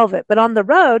 and shelve it. But on the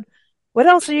road, what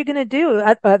else are you going to do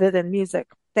other than music?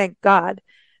 Thank God.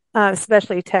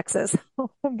 Especially Texas.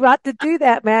 Got to do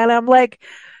that, man. I'm like,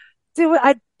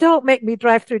 don't make me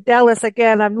drive through Dallas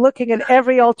again. I'm looking at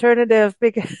every alternative,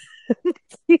 because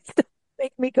please don't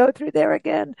make me go through there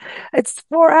again. It's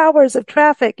 4 hours of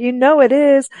traffic. It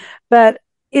is, but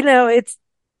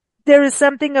there is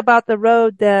something about the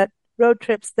road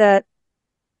trips, that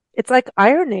it's like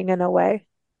ironing in a way.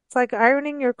 It's like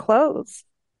ironing your clothes.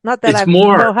 Not that It's I know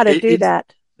more, how to do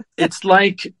that. it's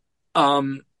like,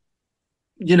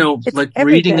 It's like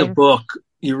reading a everything. book.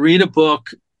 You read a book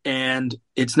and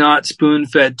it's not spoon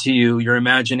fed to you. Your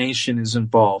imagination is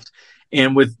involved.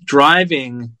 And with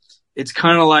driving, it's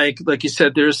kind of like you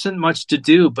said, there isn't much to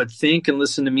do but think and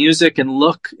listen to music and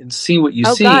look and see what you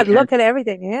Oh see. God, look at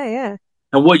everything. Yeah, yeah.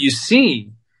 And what you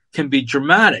see can be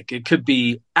dramatic. It could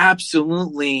be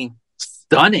absolutely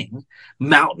stunning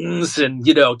mountains and,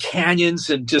 canyons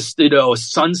and just,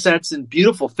 sunsets and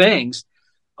beautiful things.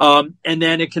 And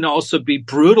then it can also be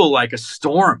brutal like a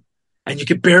storm and you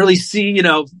can barely see,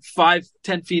 5,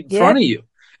 10 feet in front Yep. of you.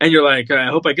 And you're like, I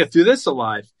hope I get through this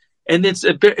alive. And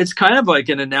it's kind of like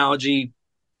an analogy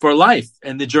for life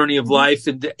and the journey of Hmm. life.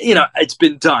 And, it's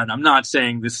been done. I'm not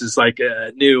saying this is like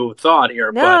a new thought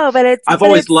here, but No, but it's, I've but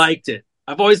always it's, liked it.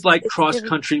 I've always liked cross it,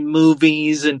 country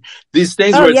movies and these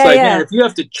things oh where it's yeah, like, man, yeah. if you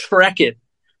have to trek it,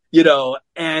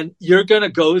 and you're going to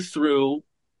go through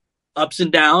ups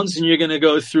and downs and you're going to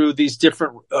go through these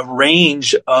different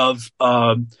range of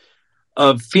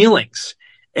feelings.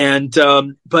 And,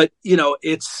 but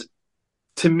it's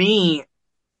to me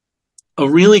a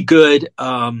really good,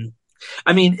 I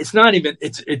mean, it's not even,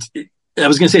 I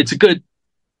was going to say it's a good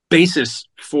basis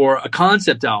for a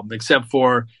concept album, except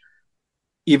for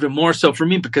even more so for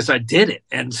me because I did it.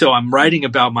 And so I'm writing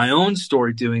about my own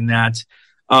story doing that.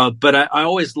 But I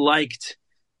always liked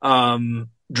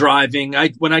driving.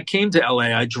 When I came to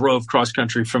LA, I drove cross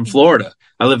country from Florida.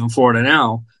 I live in Florida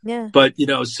now. Yeah. But,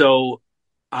 so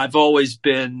I've always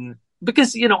been,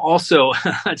 because, also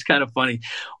it's kind of funny.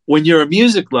 When you're a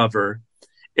music lover,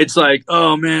 it's like,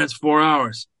 oh man, it's 4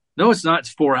 hours. No, it's not. It's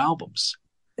 4 albums.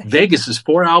 Vegas is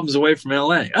 4 albums away from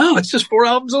LA. Oh, it's just 4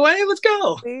 albums away. Let's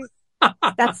go. See?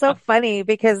 That's so funny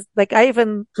because like I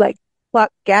even like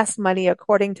clock gas money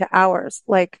according to hours,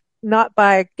 like not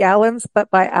by gallons, but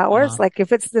by hours. Uh-huh. Like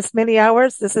if it's this many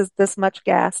hours, this is this much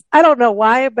gas. I don't know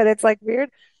why, but it's like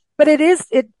weird. But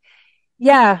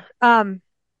yeah.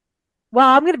 Well,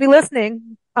 I'm going to be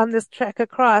listening on this trek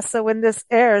across. So when this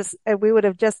airs, we would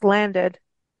have just landed.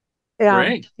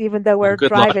 Great. Even though Well, we're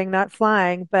good luck. driving, not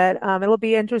flying, but it'll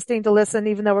be interesting to listen,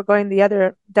 even though we're going the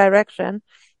other direction.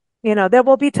 There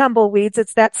will be tumbleweeds.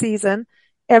 It's that season.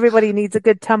 Everybody needs a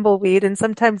good tumbleweed. And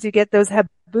sometimes you get those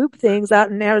haboob things out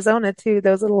in Arizona too.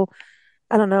 Those little,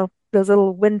 I don't know, those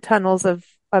little wind tunnels of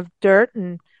dirt.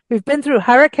 And we've been through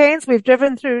hurricanes. We've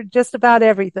driven through just about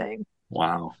everything.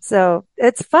 Wow. So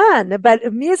it's fun,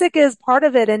 but music is part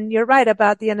of it. And you're right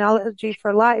about the analogy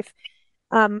for life.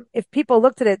 If people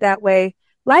looked at it that way,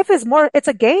 life is more, it's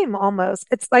a game almost.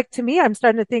 It's like, to me, I'm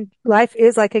starting to think life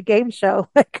is like a game show.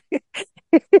 Like,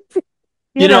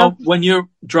 you know, When you're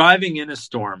driving in a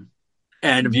storm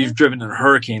and if hmm you've driven in a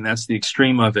hurricane, that's the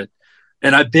extreme of it.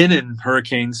 And I've been in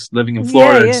hurricanes living in yeah,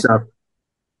 Florida and yeah. stuff.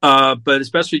 But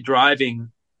especially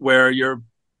driving where you're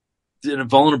in a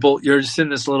vulnerable, you're just in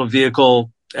this little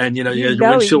vehicle and, you have your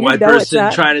windshield It's wipers and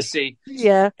not. trying to see.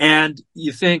 Yeah. And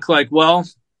you think like, well,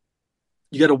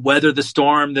 you got to weather the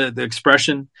storm, the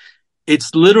expression.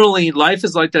 It's literally life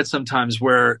is like that sometimes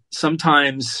where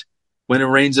sometimes when it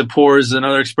rains, it pours,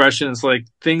 another expression. It's like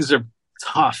things are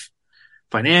tough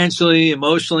financially,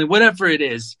 emotionally, whatever it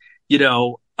is,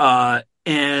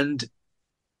 and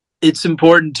it's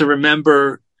important to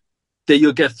remember that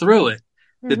you'll get through it,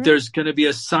 that hmm there's going to be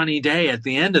a sunny day at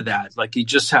the end of that. Like you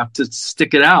just have to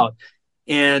stick it out.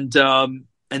 And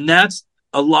that's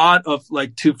a lot of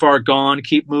like too far gone,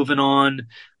 keep moving on.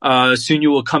 Soon you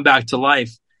will come back to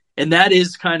life. And that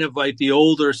is kind of like the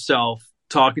older self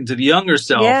talking to the younger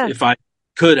self, Yeah. if I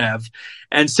could have,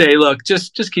 and say, look,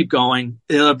 just keep going.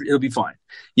 It'll be fine,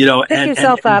 Pick and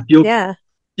yourself up. you'll, Yeah.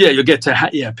 yeah, you'll get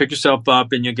to, pick yourself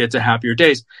up and you'll get to happier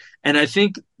days. And I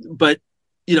think, but,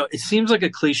 it seems like a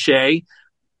cliche,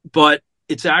 but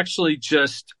it's actually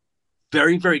just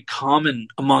very, very common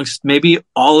amongst maybe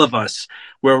all of us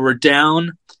where we're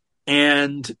down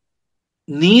and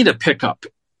need a pickup,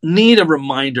 need a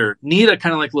reminder, need a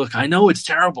kind of like, look, I know it's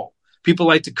terrible. People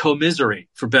like to commiserate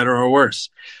for better or worse,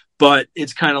 but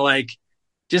it's kind of like,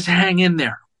 just hang in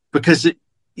there because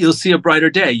you'll see a brighter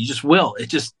day. You just will. It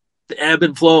just the ebb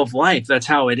and flow of life. That's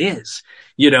how it is,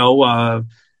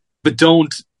 but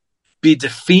don't be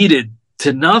defeated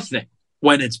to nothing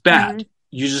when it's bad. hmm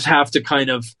You just have to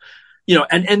kind of,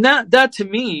 and that to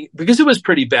me, because it was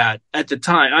pretty bad at the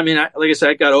time. I mean, like I said,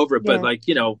 I got over it, but Yeah. like,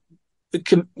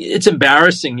 it's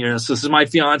embarrassing. So this is my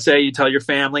fiance. You tell your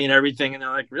family and everything, and they're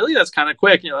like, "Really? That's kind of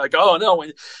quick." And you're like, "Oh no,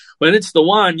 when it's the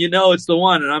one, it's the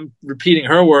one." And I'm repeating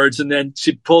her words, and then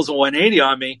she pulls a 180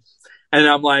 on me, and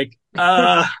I'm like,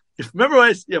 remember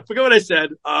what forget what I said.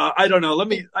 I don't know.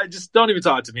 I just don't even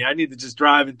talk to me. I need to just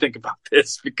drive and think about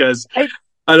this because I,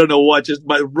 I don't know what. Just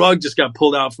my rug just got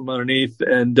pulled out from underneath,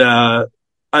 and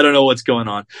I don't know what's going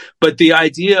on. But the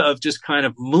idea of just kind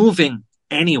of moving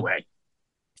anyway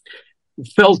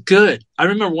felt good. I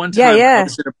remember one Yeah, time I yeah.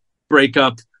 was in a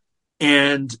breakup,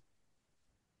 and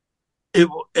it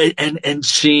and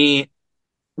she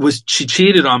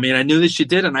cheated on me, and I knew that she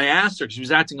did, and I asked her because she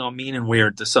was acting all mean and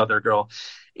weird, this other girl,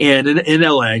 and in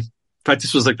LA. In fact,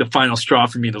 this was like the final straw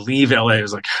for me to leave LA. I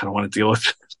was like, I don't want to deal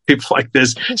with people like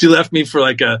this. She left me for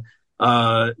like a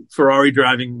Ferrari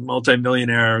driving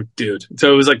multimillionaire dude.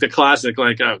 So it was like the classic,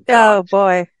 like, oh God. Oh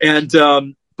boy. And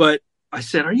but I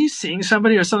said, "Are you seeing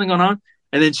somebody or something going on?"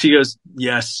 And then she goes,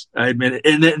 "Yes, I admit it,"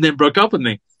 and then broke up with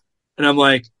me. And I'm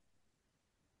like,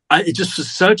 it just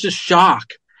was such a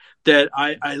shock that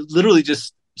I literally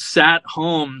just sat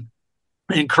home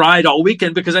and cried all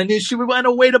weekend because I knew she went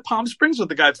away to Palm Springs with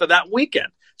the guy for that weekend.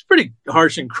 It's pretty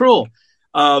harsh and cruel,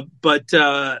 but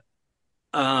uh,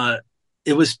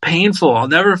 it was painful. I'll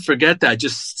never forget that.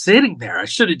 Just sitting there, I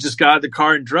should have just got out of the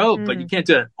car and drove, but you Mm, can't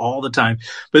do it all the time.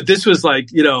 But this was like,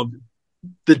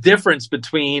 the difference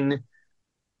between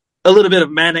a little bit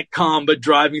of manic calm, but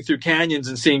driving through canyons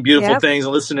and seeing beautiful yep. things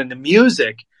and listening to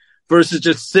music versus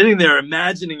just sitting there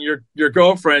imagining your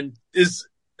girlfriend is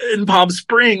in Palm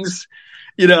Springs,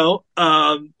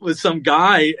 with some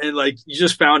guy, and like you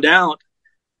just found out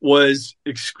was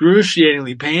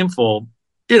excruciatingly painful,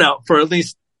 for at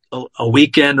least a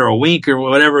weekend or a week or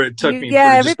whatever it took me for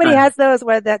Yeah, to just everybody kind of, has those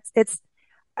where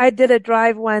I did a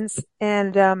drive once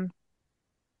and,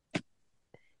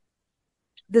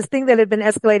 this thing that had been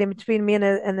escalating between me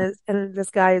and this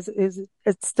guy is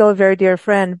it's still a very dear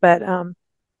friend, but,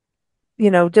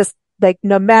 just like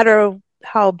no matter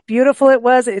how beautiful it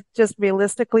was, it just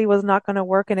realistically was not going to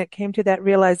work. And it came to that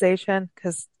realization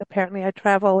because apparently I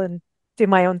travel and do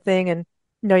my own thing and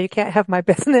no, you can't have my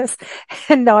business.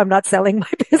 And no, I'm not selling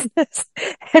my business.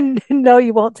 And no,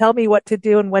 you won't tell me what to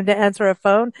do and when to answer a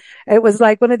phone. It was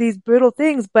like one of these brutal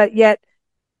things, but yet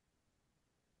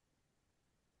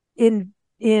in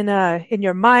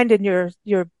your mind and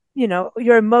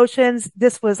your emotions,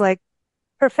 this was like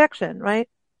perfection, right?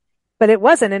 But it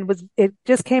wasn't, and it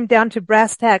just came down to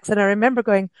brass tacks. And I remember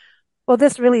going, well,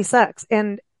 this really sucks.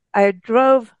 And I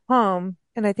drove home,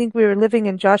 and I think we were living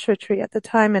in Joshua Tree at the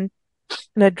time, and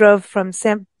I drove from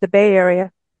the Bay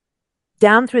Area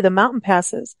down through the mountain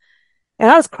passes. And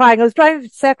I was crying. I was driving to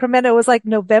Sacramento. It was like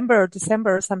November or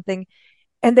December or something.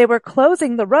 And they were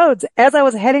closing the roads as I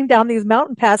was heading down these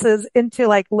mountain passes into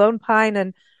like Lone Pine.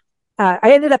 And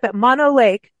I ended up at Mono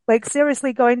Lake, like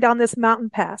seriously going down this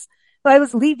mountain pass. I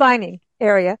was Lee Vining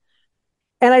area.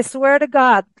 And I swear to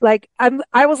God, like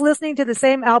I was listening to the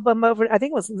same album over, I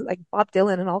think it was like Bob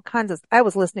Dylan and all kinds of, I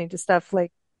was listening to stuff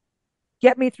like,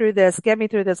 get me through this, get me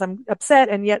through this. I'm upset.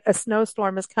 And yet a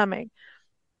snowstorm is coming.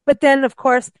 But then of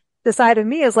course, the side of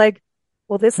me is like,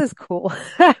 well, this is cool.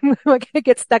 I'm going to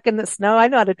get stuck in the snow. I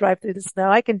know how to drive through the snow.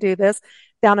 I can do this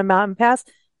down a mountain pass.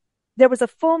 There was a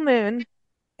full moon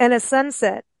and a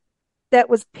sunset that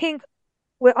was pink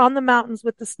on the mountains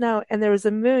with the snow, and there was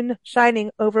a moon shining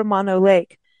over Mono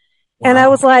Lake. And I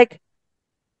was wow. like,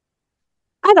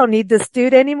 I don't need this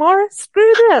dude anymore.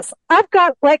 Screw this. I've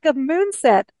got like a moon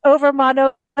set over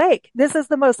Mono Lake. This is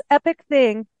the most epic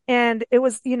thing. And it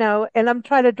was, and I'm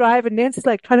trying to drive and Nancy's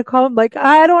like trying to call him like,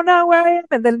 I don't know where I am.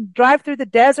 And then drive through the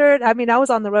desert. I mean, I was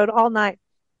on the road all night.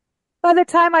 By the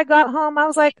time I got home, I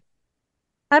was like,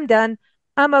 I'm done.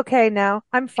 I'm okay now.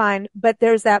 I'm fine. But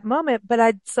there's that moment. But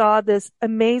I saw this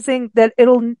amazing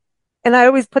and I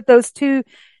always put those two,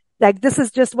 like, this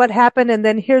is just what happened. And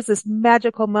then here's this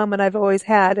magical moment I've always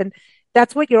had. And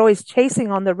that's what you're always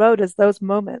chasing on the road is those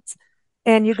moments.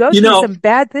 And you go You through know, some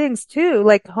bad things too,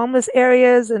 like homeless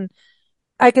areas. And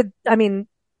I mean,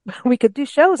 we could do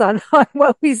shows on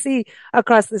what we see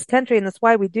across this country. And that's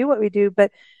why we do what we do.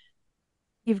 But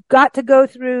you've got to go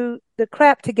through the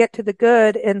crap to get to the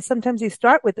good. And sometimes you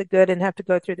start with the good and have to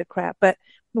go through the crap. But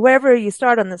wherever you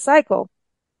start on the cycle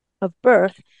of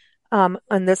birth, on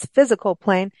this physical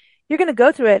plane, you're going to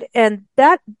go through it. And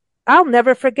I'll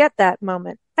never forget that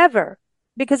moment ever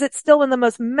because it's still one of the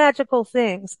most magical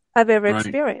things I've ever right.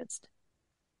 experienced.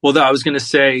 Well, I was going to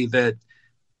say that,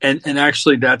 and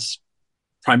actually that's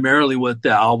primarily what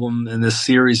the album and this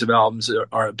series of albums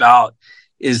are about,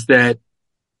 is that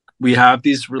we have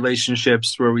these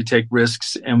relationships where we take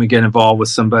risks and we get involved with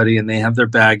somebody and they have their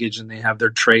baggage and they have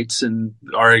their traits and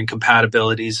our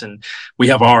incompatibilities and we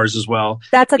have ours as well.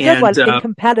 That's a good And one.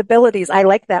 Incompatibilities. I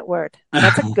like that word.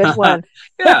 That's a good one.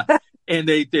 yeah, and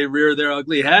they rear their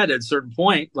ugly head at a certain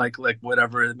point, like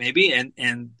whatever it may be,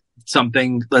 and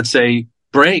something, let's say,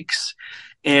 breaks,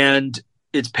 and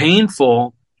it's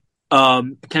painful.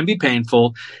 Can be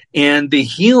painful, and the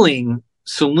healing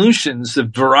solutions, the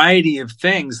variety of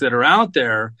things that are out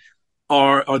there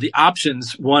are the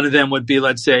options. One of them would be,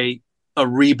 let's say, a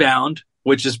rebound,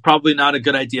 which is probably not a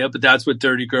good idea, but that's what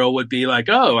Dirty Girl would be like.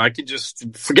 Oh, I can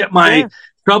just forget my Yeah.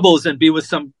 troubles and be with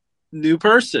some new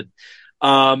person.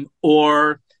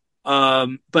 Or,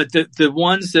 but the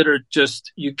ones that are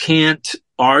just, you can't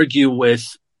argue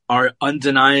with are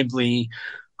undeniably,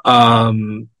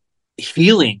 um,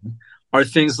 healing are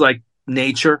things like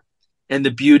nature and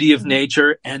the beauty of Mhm.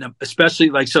 nature. And especially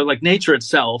like, so like nature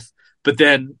itself, but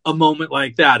then a moment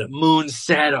like that, a moon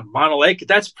set on a lake,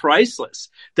 that's priceless.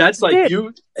 That's like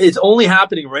Dude, it's only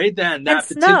happening right then, and that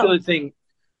particular snow. thing.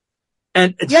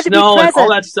 And You had to be snow and all present.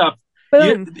 that stuff.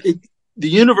 You, Boom. the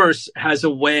universe has a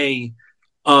way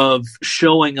of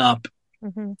showing up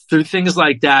Hmm. through things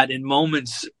like that in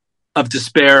moments of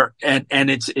despair. And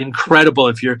it's incredible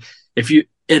if you,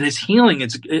 and it's healing.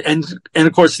 And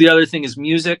of course, the other thing is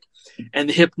music and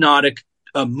the hypnotic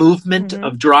movement Hmm.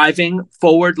 of driving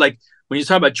forward. Like when you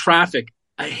talk about traffic,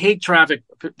 I hate traffic.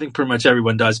 I think pretty much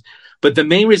everyone does. But the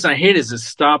main reason I hate it is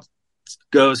stop,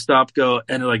 go.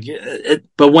 And like,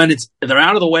 but when they're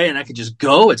out of the way and I can just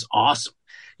go, it's awesome.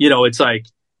 It's like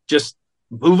just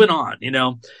moving on,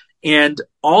 and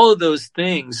all of those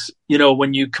things,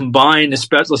 when you combine,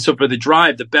 especially so for the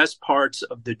drive, the best parts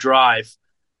of the drive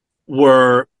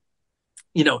were,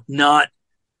 not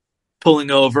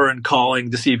pulling over and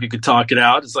calling to see if you could talk it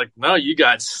out. It's like, no, you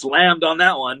got slammed on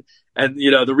that one. And,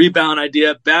 the rebound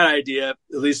idea, bad idea.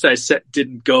 At least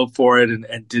didn't go for it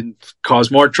and didn't cause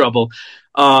more trouble,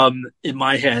 in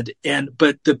my head.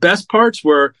 But the best parts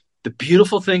were the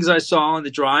beautiful things I saw on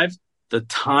the drive, the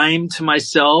time to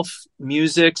myself,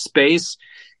 music, space.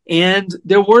 And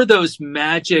there were those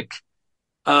magic,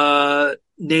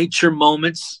 nature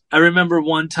moments. I remember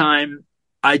one time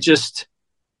I just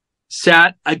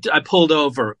I pulled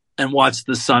over and watched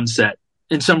the sunset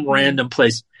in some Hmm. random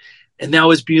place. And that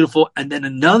was beautiful. And then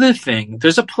another thing,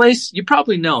 there's a place, you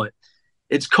probably know it.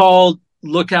 It's called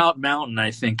Lookout Mountain,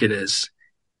 I think it is.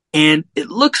 And it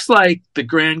looks like the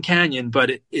Grand Canyon, but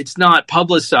it's not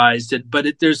publicized.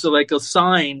 There's like a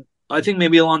sign, I think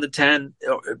maybe along the 10,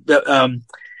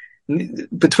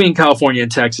 between California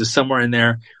and Texas, somewhere in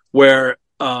there, where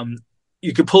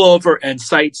you could pull over and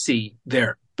sightsee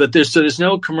there. But there's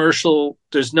no commercial,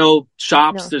 there's no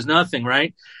shops, No. there's nothing,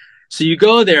 right? So you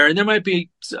go there, and there might be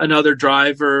another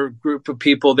driver group of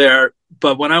people there.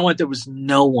 But when I went, there was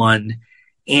no one,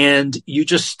 and you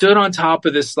just stood on top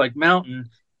of this like mountain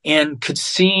and could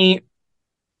see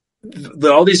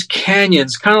all these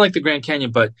canyons, kind of like the Grand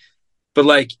Canyon, but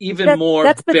like even more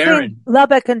That's between barren.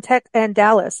 Lubbock and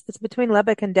Dallas. It's between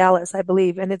Lubbock and Dallas, I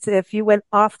believe. And it's if you went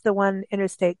off the one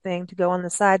interstate thing to go on the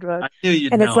side road, I knew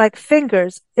you'd and it's know. like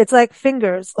fingers. It's like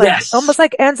fingers, like Yes, almost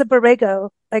like Anza Borrego.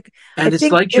 Like I and it's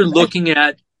think like if you're looking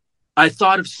at, I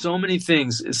thought of so many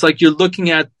things. It's like you're looking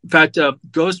at, in fact,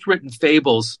 Ghost Written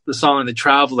Fables, the song The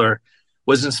Traveler,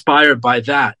 was inspired by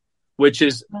that, which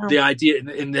is wow. the idea.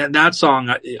 In that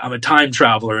song, I'm a time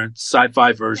traveler in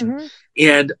sci-fi version, Hmm.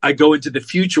 and I go into the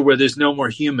future where there's no more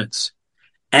humans.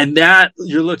 And that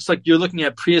looks like you're looking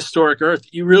at prehistoric Earth.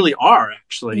 You really are,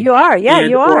 actually, You are, yeah, and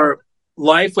you are, or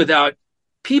life without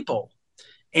people.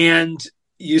 And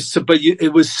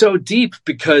it was so deep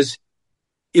because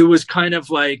it was kind of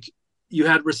like you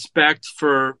had respect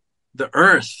for the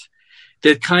earth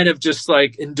that kind of just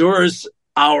like endures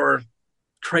our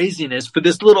craziness for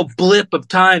this little blip of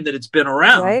time that it's been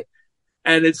around. right?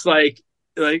 And it's like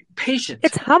patient.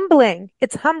 It's humbling.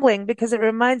 It's humbling because it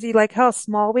reminds you like how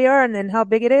small we are and then how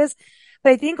big it is.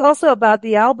 But I think also about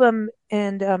the album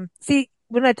and see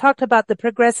when I talked about the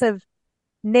progressive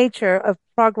nature of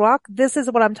prog rock, this is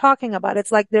what I'm talking about.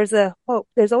 It's like there's a hope.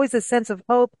 There's always a sense of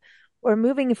hope or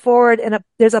moving forward and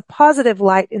there's a positive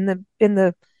light in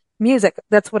the music.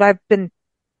 That's what I've been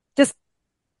just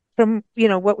from,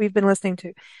 what we've been listening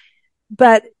to.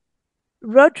 But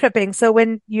road tripping. So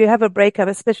when you have a breakup,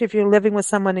 especially if you're living with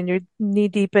someone and you're knee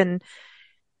deep in,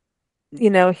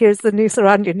 here's the noose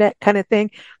around your neck kind of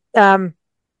thing. Um,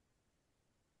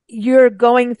 you're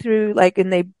going through like,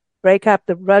 and they break up,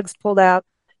 the rug's pulled out.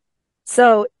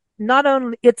 So not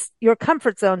only it's your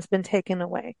comfort zone's been taken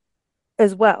away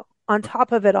as well on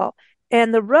top of it all.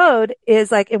 And the road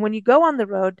is like, and when you go on the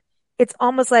road, it's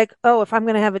almost like, oh, if I'm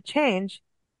going to have a change,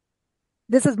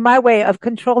 this is my way of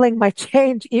controlling my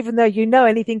change, even though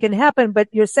anything can happen, but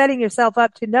you're setting yourself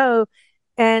up to know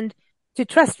and to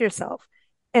trust yourself.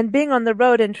 And being on the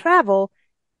road and travel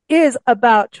is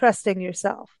about trusting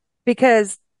yourself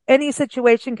because any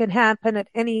situation can happen at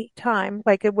any time,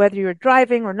 like whether you're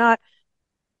driving or not.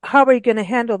 How are you going to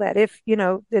handle that if,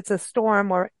 it's a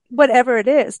storm or whatever it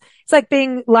is. It's like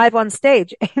being live on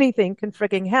stage. Anything can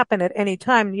freaking happen at any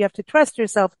time. You have to trust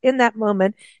yourself in that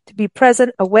moment to be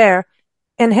present, aware,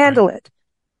 and Right. handle it.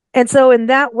 And so in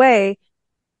that way,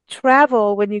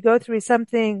 travel, when you go through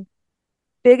something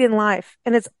big in life,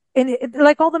 and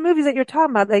like all the movies that you're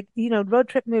talking about, like, road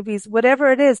trip movies,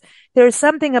 whatever it is, there's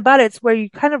something about it where you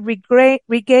kind of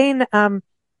regain,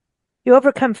 you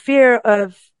overcome fear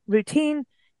of routine,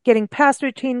 getting past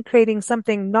routine, creating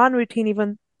something non-routine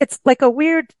even. It's like a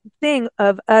weird thing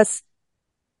of us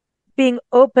being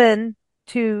open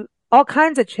to all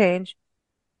kinds of change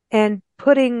and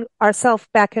putting ourselves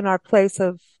back in our place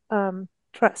of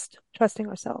trusting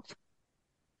ourselves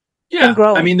and Yeah. I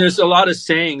growing. mean, there's a lot of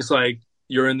sayings like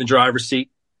you're in the driver's seat,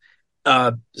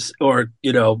 uh, or,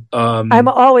 I'm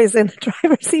always in the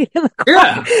driver's seat in the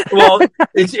yeah. Well, car.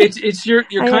 it's you're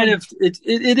I kind am. of it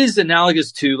is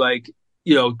analogous to like,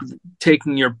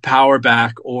 taking your power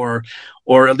back, or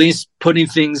at least putting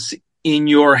things in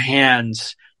your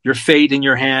hands, your fate in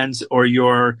your hands, or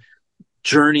your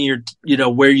journey,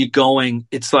 or where you're going.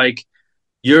 It's like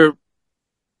you're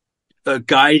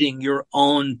guiding your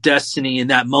own destiny in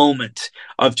that moment,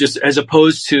 of just, as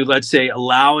opposed to, let's say,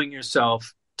 allowing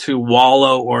yourself to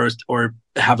wallow, or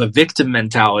have a victim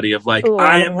mentality of like, Oh,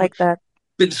 I I don't am like that.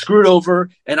 been screwed over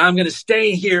and I'm going to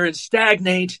stay here and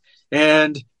stagnate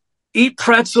and eat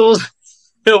pretzels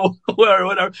or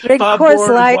whatever, Drink Coors popcorn,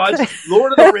 and Light. watch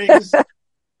Lord of the Rings.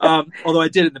 Although I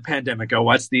did in the pandemic, I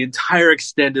watched the entire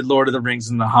extended Lord of the Rings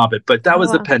and The Hobbit, but that Oh,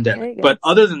 was the wow. There pandemic. you go. But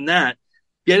other than that,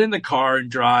 get in the car and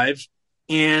drive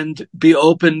and be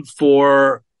open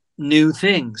for new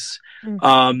things.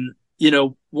 Mm.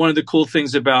 One of the cool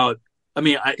things about, I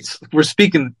mean, we're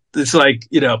speaking, it's like,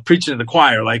 preaching to the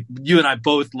choir. Like, you and I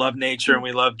both love nature and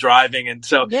we love driving. And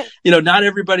so, Yeah. not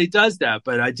everybody does that,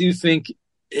 but I do think,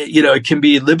 it can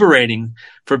be liberating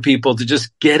for people to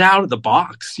just get out of the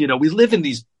box. We live in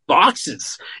these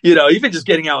boxes, even just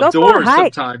getting Go for a outdoors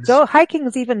hike. sometimes. Go hiking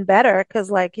is even better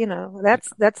because, like,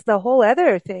 that's the whole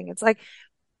other thing. It's like,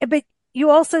 but you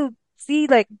also see,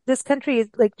 like, this country is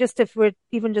like, just if we're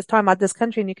even just talking about this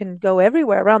country, and you can go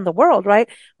everywhere around the world, right?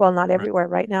 Well, not Right. everywhere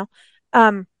right now.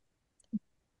 Um,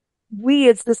 we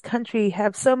as this country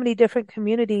have so many different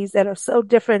communities that are so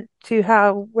different to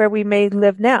how where we may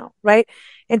live now, right?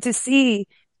 And to see,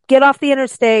 get off the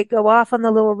interstate, go off on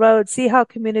the little road, see how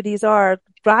communities are,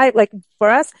 drive, like for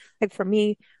us, like for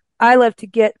me, I love to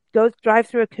go drive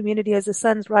through a community as the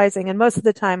sun's rising. And most of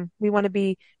the time we want to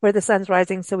be where the sun's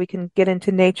rising so we can get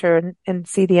into nature and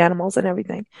see the animals and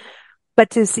everything.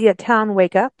 But to see a town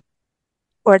wake up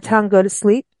or a town go to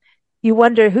sleep, you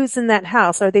wonder who's in that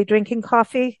house. Are they drinking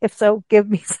coffee? If so, give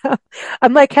me some.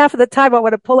 I'm like, half of the time I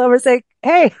want to pull over and say,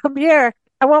 "Hey, I'm here.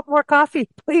 I want more coffee,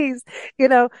 please." You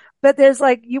know, but there's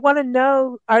like, you want to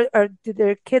know, do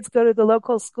their kids go to the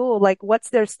local school? Like,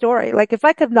 what's their story? Like, if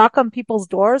I could knock on people's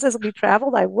doors as we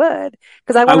traveled, I would,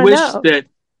 because I I want to wish know. that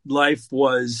life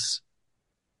was,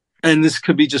 and this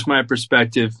could be just my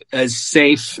perspective, as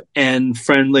safe and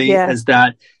friendly Yeah. as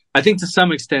that. I think to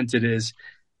some extent it is.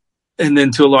 And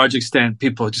then to a large extent,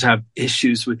 people just have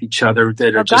issues with each other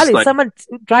that Oh are God, just if like, someone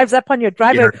drives up on your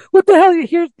driveway, yeah. what the hell?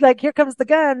 Here, like, here comes the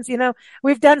guns.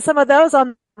 We've done some of those on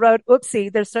the road.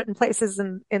 Oopsie. There's certain places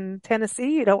in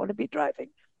Tennessee you don't want to be driving,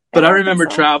 But and I remember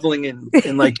Arkansas. traveling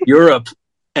in like Europe,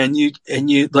 and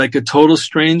you like a total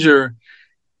stranger.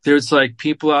 There's like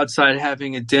people outside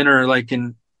having a dinner, like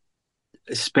in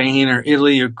Spain or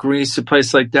Italy or Greece, a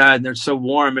place like that, and they're so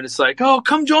warm, and it's like, oh,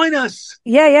 come join us.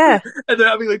 Yeah, yeah. And they're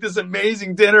having like this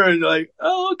amazing dinner, and you're like,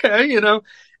 oh, okay,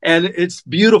 and it's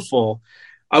beautiful.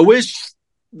 I wish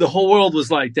the whole world was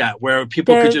like that, where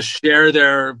people could There, just share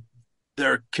their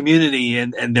community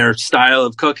and their style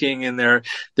of cooking and their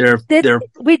that their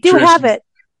we do have traditions. it.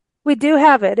 We do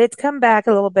have it. It's come back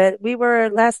a little bit. We were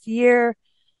last year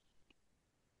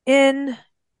in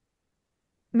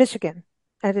Michigan.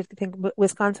 I didn't think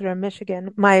Wisconsin or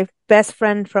Michigan. My best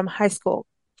friend from high school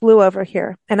flew over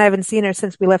here, and I haven't seen her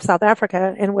since we left South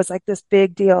Africa, and it was like this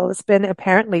big deal. It's been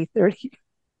apparently 30,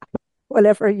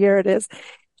 whatever year it is.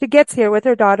 She gets here with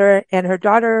her daughter, and her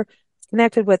daughter is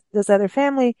connected with this other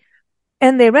family,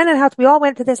 and they rent a house. We all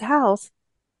went to this house,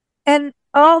 and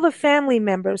all the family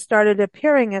members started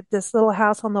appearing at this little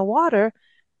house on the water.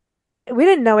 We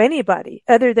didn't know anybody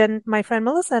other than my friend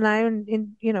Melissa and I,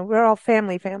 and we're all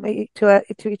family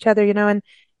to each other, and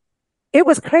it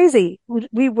was crazy.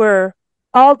 We were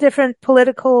all different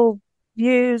political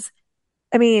views.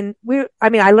 I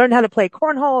learned how to play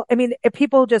cornhole.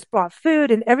 People just brought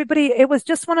food and everybody, it was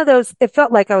just one of those, it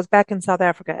felt like I was back in South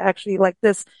Africa, actually, like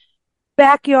this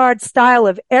backyard style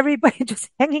of everybody just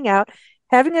hanging out,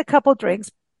 having a couple drinks.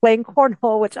 playing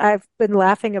cornhole, which I've been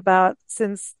laughing about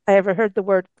since I ever heard the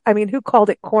word. I mean, who called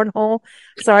it cornhole?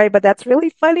 Sorry, but that's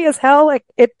really funny as hell. Like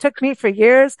it took me for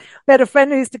years. We had a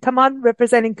friend who used to come on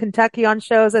representing Kentucky on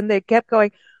shows, and they kept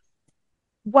going,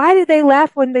 why do they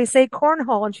laugh when they say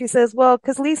cornhole? And she says, well,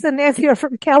 because Lisa and Nancy are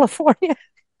from California.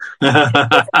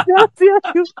 You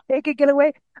take it, get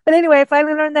away. But anyway, I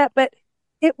finally learned that. But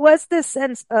it was this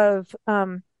sense of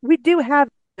we do have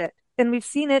it, and we've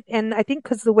seen it. And I think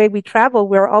because the way we travel,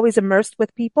 we're always immersed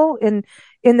with people in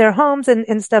their homes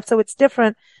and stuff. So it's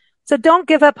different. So don't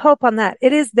give up hope on that.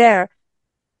 It is there,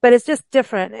 but it's just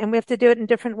different, and we have to do it in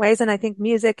different ways. And I think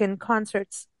music and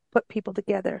concerts put people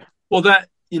together. Well, that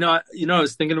I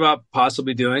was thinking about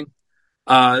possibly doing.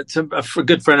 A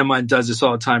good friend of mine does this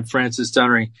all the time, Francis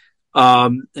Dunnery,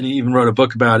 and he even wrote a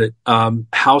book about it.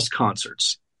 House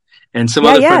concerts, and some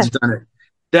Yeah, other yeah. friends have done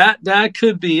it. That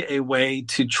could be a way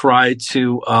to try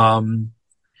to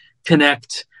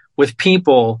connect with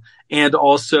people and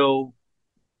also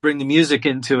bring the music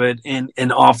into it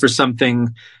and offer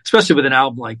something, especially with an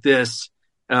album like this,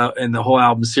 and the whole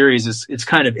album series is it's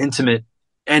kind of intimate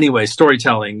anyway,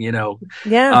 storytelling,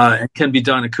 Yeah. it can be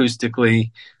done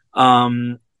acoustically.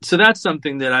 So that's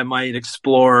something that I might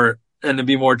explore and to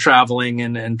be more traveling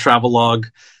and travelogue,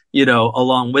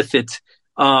 along with it.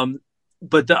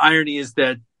 But the irony is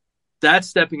that that's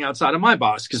stepping outside of my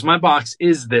box because my box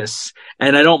is this,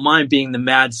 and I don't mind being the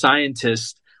mad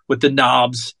scientist with the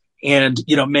knobs and,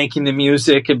 making the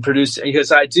music and producing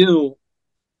because I do,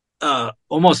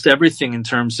 almost everything in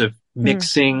terms of Mm.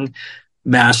 mixing,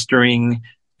 mastering,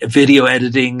 video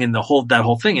editing, and that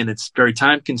whole thing. And it's very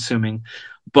time consuming,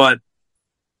 but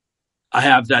I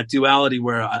have that duality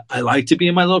where I like to be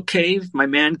in my little cave, my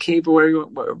man cave, or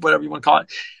whatever you want to call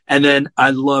it. And then I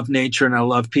love nature and I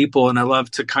love people and I love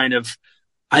to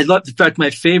in fact, my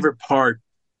favorite part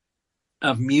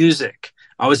of music.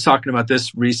 I was talking about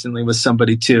this recently with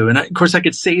somebody too. And of course I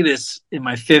could say this in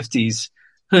my 50s.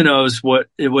 Who knows what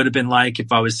it would have been like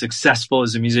if I was successful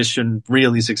as a musician,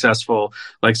 really successful,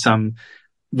 like some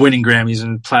winning Grammys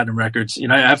and platinum records.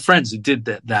 I have friends who did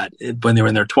that when they were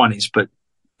in their 20s, but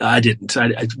I didn't.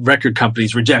 Record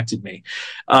companies rejected me.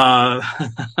 But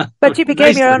you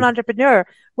became your own Nicely. entrepreneur,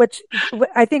 which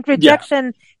I think Yeah.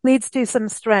 rejection leads to some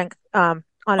strength, Oh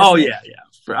honestly. yeah, yeah.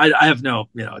 I have no,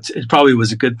 it probably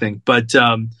was a good thing, but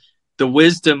the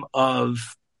wisdom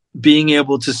of being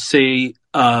able to see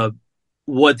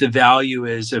what the value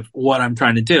is of what I'm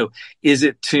trying to do. Is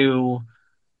it to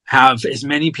have as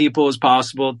many people as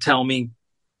possible tell me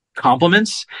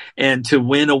compliments and to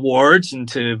win awards and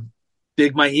to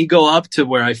big my ego up to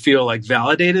where I feel like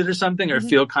validated or something or Hmm.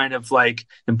 feel kind of like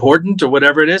important or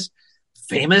whatever it is,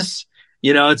 famous?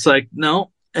 It's like,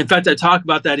 no. In fact, I talk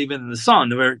about that even in the song.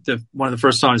 One of the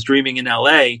first songs, "Dreaming in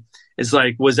L.A." is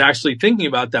like was actually thinking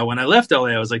about that when I left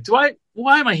L.A. I was like,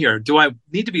 why am I here? Do I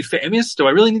need to be famous? Do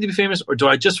I really need to be famous, or do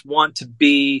I just want to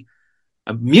be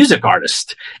a music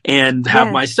artist and have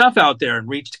Yeah. my stuff out there and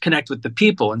connect with the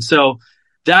people? And so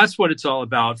that's what it's all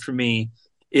about for me.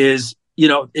 Is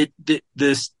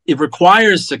it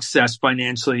requires success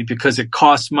financially because it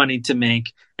costs money to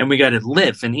make, and we got to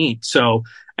live and eat. So,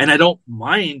 and I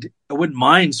wouldn't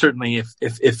mind certainly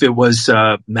if it was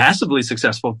massively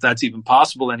successful, if that's even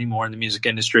possible anymore in the music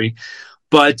industry.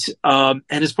 But and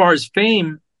as far as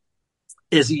fame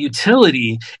as a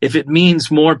utility, if it means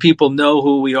more people know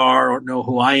who we are or know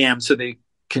who I am, so they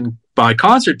can buy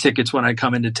concert tickets when I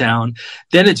come into town,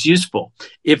 then it's useful.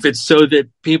 If it's so that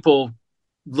people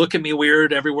look at me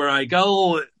weird everywhere I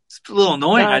go, it's a little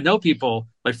annoying. I God. know people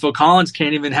like Phil Collins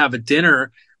can't even have a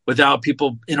dinner without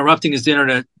people interrupting his dinner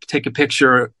to take a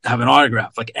picture, have an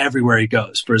autograph, like everywhere he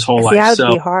goes for his whole See, life. that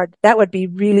would be So hard. That would be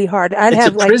really hard. I'd it's a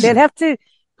have they'd prison. have to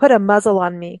put a muzzle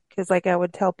on me because I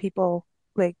would tell people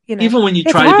Even when you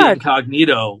it's try to be hard.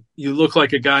 incognito, you look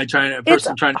like a It's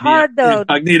person trying to be hard though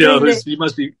incognito doing the who's, you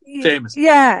must be famous.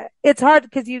 yeah, it's hard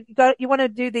because you want to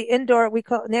do the indoor. We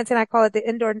call Nancy and I call it the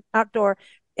indoor outdoor.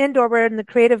 Indoor, we're in the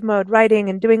creative mode, writing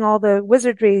and doing all the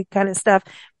wizardry kind of stuff.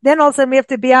 Then all of a sudden we have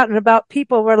to be out and about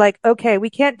people. We're like, okay, we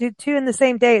can't do two in the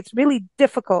same day. It's really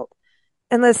difficult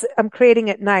unless I'm creating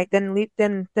at night. Then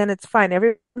it's fine.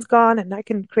 Everyone's gone and I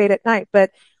can create at night.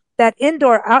 But that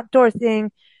indoor outdoor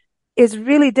thing is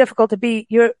really difficult to be.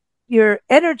 Your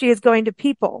energy is going to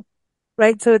people,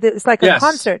 right? So it's like a Yes.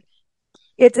 concert.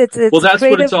 It's Well, that's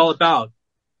what it's creative. all about,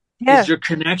 is Yeah. your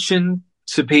connection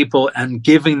to people and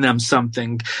giving them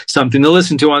something to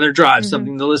listen to on their drive, Hmm.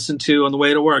 something to listen to on the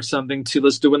way to work, something to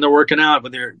listen to when they're working out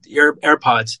with their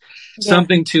AirPods, Yeah.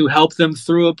 something to help them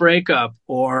through a breakup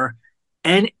or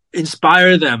and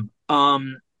inspire them.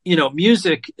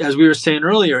 music, as we were saying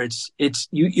earlier,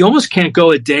 you almost can't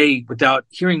go a day without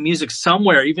hearing music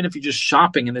somewhere, even if you're just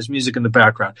shopping and there's music in the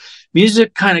background.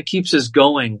 Music kind of keeps us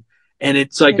going, and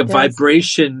it's like a It does.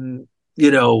 vibration,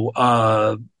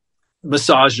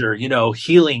 massager,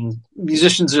 healing.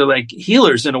 Musicians are like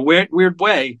healers in a weird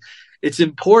way. It's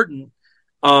important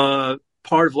part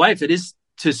of life. It is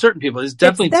to certain people. It's It's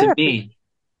definitely to therapy. me.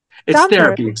 It's Comfort.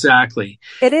 therapy, exactly.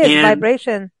 It is And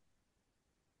vibration.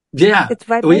 yeah, It's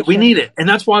we vibration. need it. And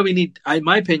that's why we need, in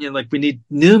my opinion, like we need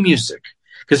new music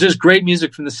because there's great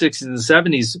music from the 60s and the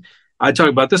 70s. I talk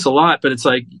about this a lot, but it's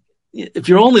like, if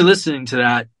you're only listening to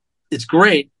that, it's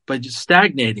great, but just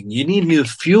stagnating. You need new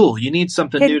fuel. You need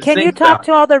something new to Can you think talk about.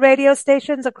 to all the radio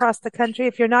stations across the country?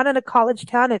 If you're not in a college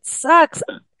town, it sucks.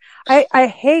 I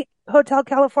hate Hotel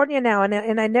California now,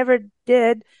 and I never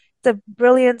did. It's a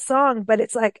brilliant song, but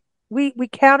it's like we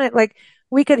count it like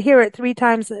we could hear it 3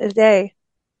 times a day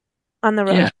on the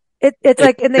Yeah, road. It's it's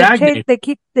like, and stagnating. they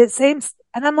keep the same,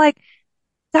 and I'm like,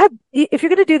 God, if you're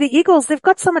going to do the Eagles, they've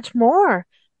got so much more.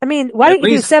 I mean, why At don't you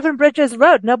do least, Seven Bridges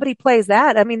Road? Nobody plays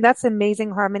that. I mean, that's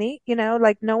amazing harmony,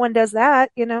 like no one does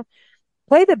that,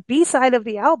 play the B side of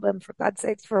the album for God's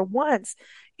sakes for once.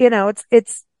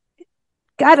 It's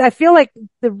God, I feel like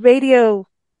the radio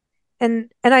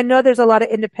and I know there's a lot of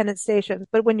independent stations,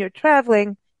 but when you're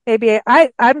traveling, maybe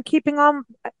I'm keeping on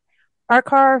our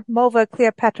car, Mova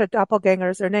Cleopatra Doppelganger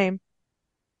is her name.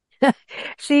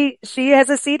 She has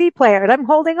a CD player and I'm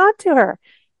holding on to her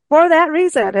for that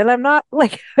reason. And I'm not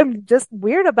like, I'm just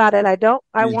weird about it. I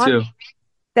me want too.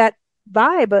 that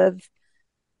vibe of,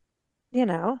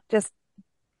 just,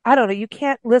 I don't know. You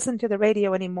can't listen to the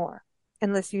radio anymore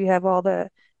unless you have all the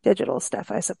digital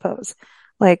stuff, I suppose.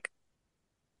 Like,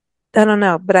 I don't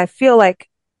know, but I feel like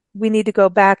we need to go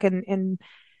back and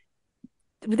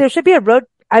there should be a road.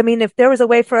 I mean, if there was a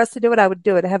way for us to do it, I would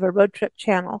do it. Have a road trip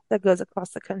channel that goes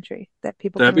across the country that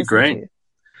people That'd can be listen great. to.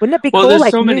 Wouldn't it be Well, cool? there's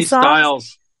Like so new many songs?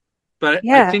 styles, but I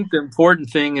Yeah. think the important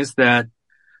thing is that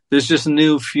there's just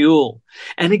new fuel.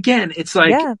 And again, it's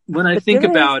like Yeah. when I It think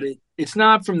really is. about it, it's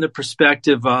not from the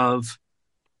perspective of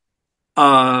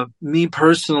me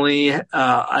personally.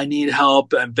 I need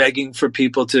help. I'm begging for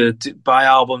people to buy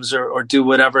albums or do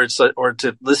whatever it's like, or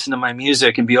to listen to my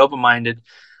music and be open minded.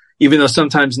 Even though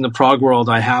sometimes in the prog world,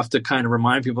 I have to kind of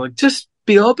remind people like just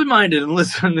be open minded and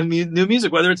listen to new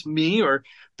music, whether it's me or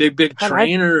Big God, I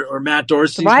Train or Matt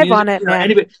Dorsey's thrive music. on it, man.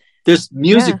 Anybody, there's Yeah.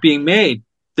 music being made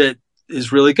that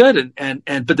is really good.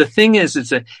 But the thing is,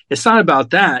 it's not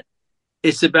about that.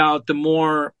 It's about the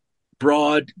more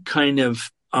broad kind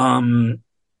of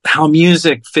how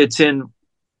music fits in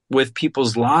with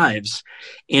people's lives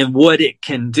and what it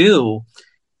can do.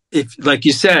 If, like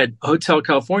you said, Hotel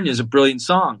California is a brilliant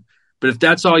song, but if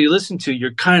that's all you listen to,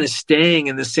 you're kind of staying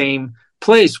in the same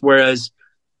place. Whereas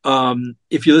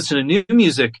if you listen to new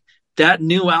music, that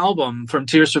new album from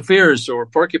Tears for Fears or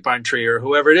Porcupine Tree or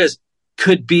whoever it is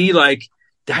could be like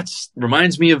that's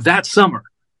reminds me of that summer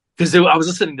because I was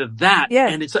listening to that, Yeah.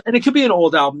 and it could be an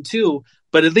old album too,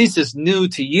 but at least it's new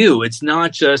to you. It's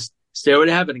not just Stairway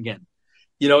to Heaven again.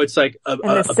 It's like And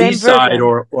the a B same side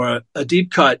version. or a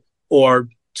deep cut or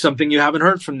something you haven't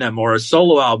heard from them or a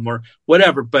solo album or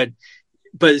whatever. But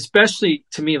especially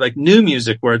to me, like new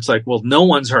music where it's like, well, no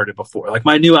one's heard it before. Like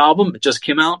my new album, it just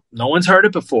came out. No one's heard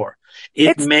it before.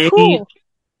 It It's may cool.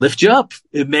 lift you up.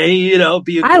 It may,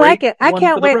 be a I like great it. I one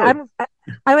can't for the wait. road.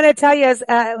 I'm going to tell you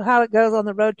how it goes on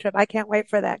the road trip. I can't wait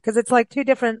for that because it's like two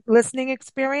different listening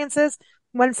experiences.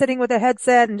 One sitting with a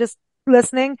headset and just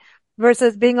listening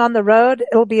versus being on the road.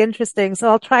 It'll be interesting. So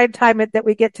I'll try and time it that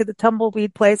we get to the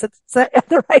tumbleweed place at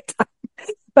the right time.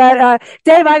 But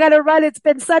Dave, I got to run. It's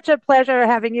been such a pleasure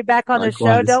having you back on the show.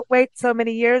 Likewise. Don't wait so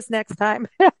many years next time.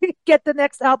 Get the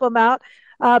next album out.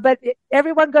 But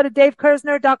everyone go to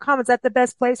davekerzner.com. Is that the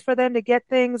best place for them to get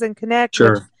things and connect with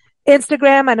Sure.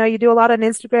 Instagram? I know you do a lot on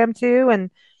Instagram too, and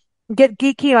get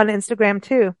geeky on Instagram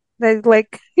too. They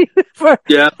like for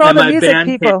Yeah. for all And the music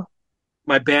people.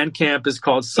 my band camp is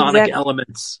called Exactly.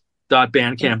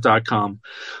 sonicelements.bandcamp.com.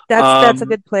 That's a Um,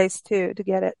 good place too to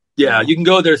get it. yeah, you can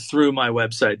go there through my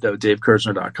website though,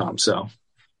 davekerzner.com. So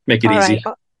make it All right. easy.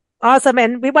 Awesome.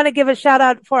 And we want to give a shout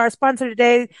out for our sponsor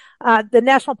today, the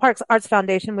National Parks Arts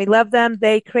Foundation. We love them.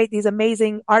 They create these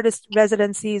amazing artist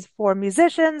residencies for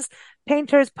musicians,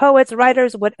 painters, poets,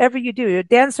 writers, whatever you do. You're a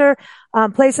dancer,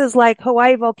 places like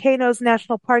Hawaii Volcanoes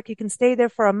National Park. You can stay there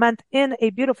for a month in a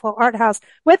beautiful art house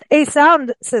with a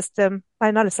sound system.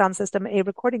 Not a sound system, a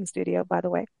recording studio, by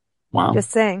the way. Wow. Just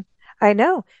saying. I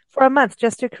know for a month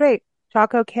just to create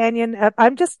Chaco Canyon.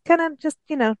 I'm just kind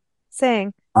of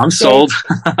saying. I'm Okay. sold.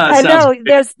 I Sounds know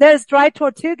great. there's Dry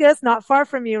Tortugas not far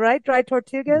from you, right? Dry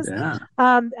Tortugas, Yeah.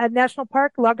 at National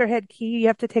Park, Loggerhead Key. You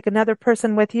have to take another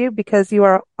person with you because you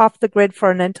are off the grid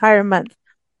for an entire month.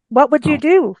 What would you Oh,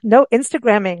 do? No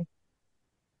Instagramming,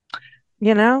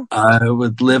 you know? I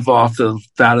would live off the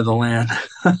fat of the land.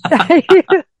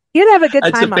 You'd have a good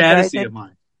That's a time out there, I fantasy think. of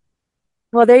mine.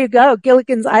 Well, there you go.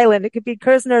 Gilligan's Island. It could be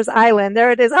Kerzner's Island.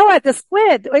 There it is. Oh, at the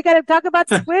squid. We got to talk about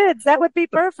squids. That would be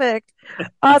perfect.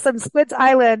 Awesome. Squids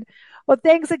Island. Well,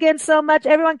 thanks again so much.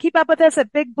 Everyone keep up with us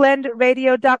at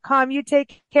bigblendradio.com. You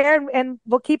take care and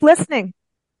we'll keep listening.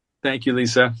 Thank you,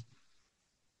 Lisa.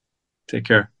 Take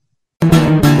care.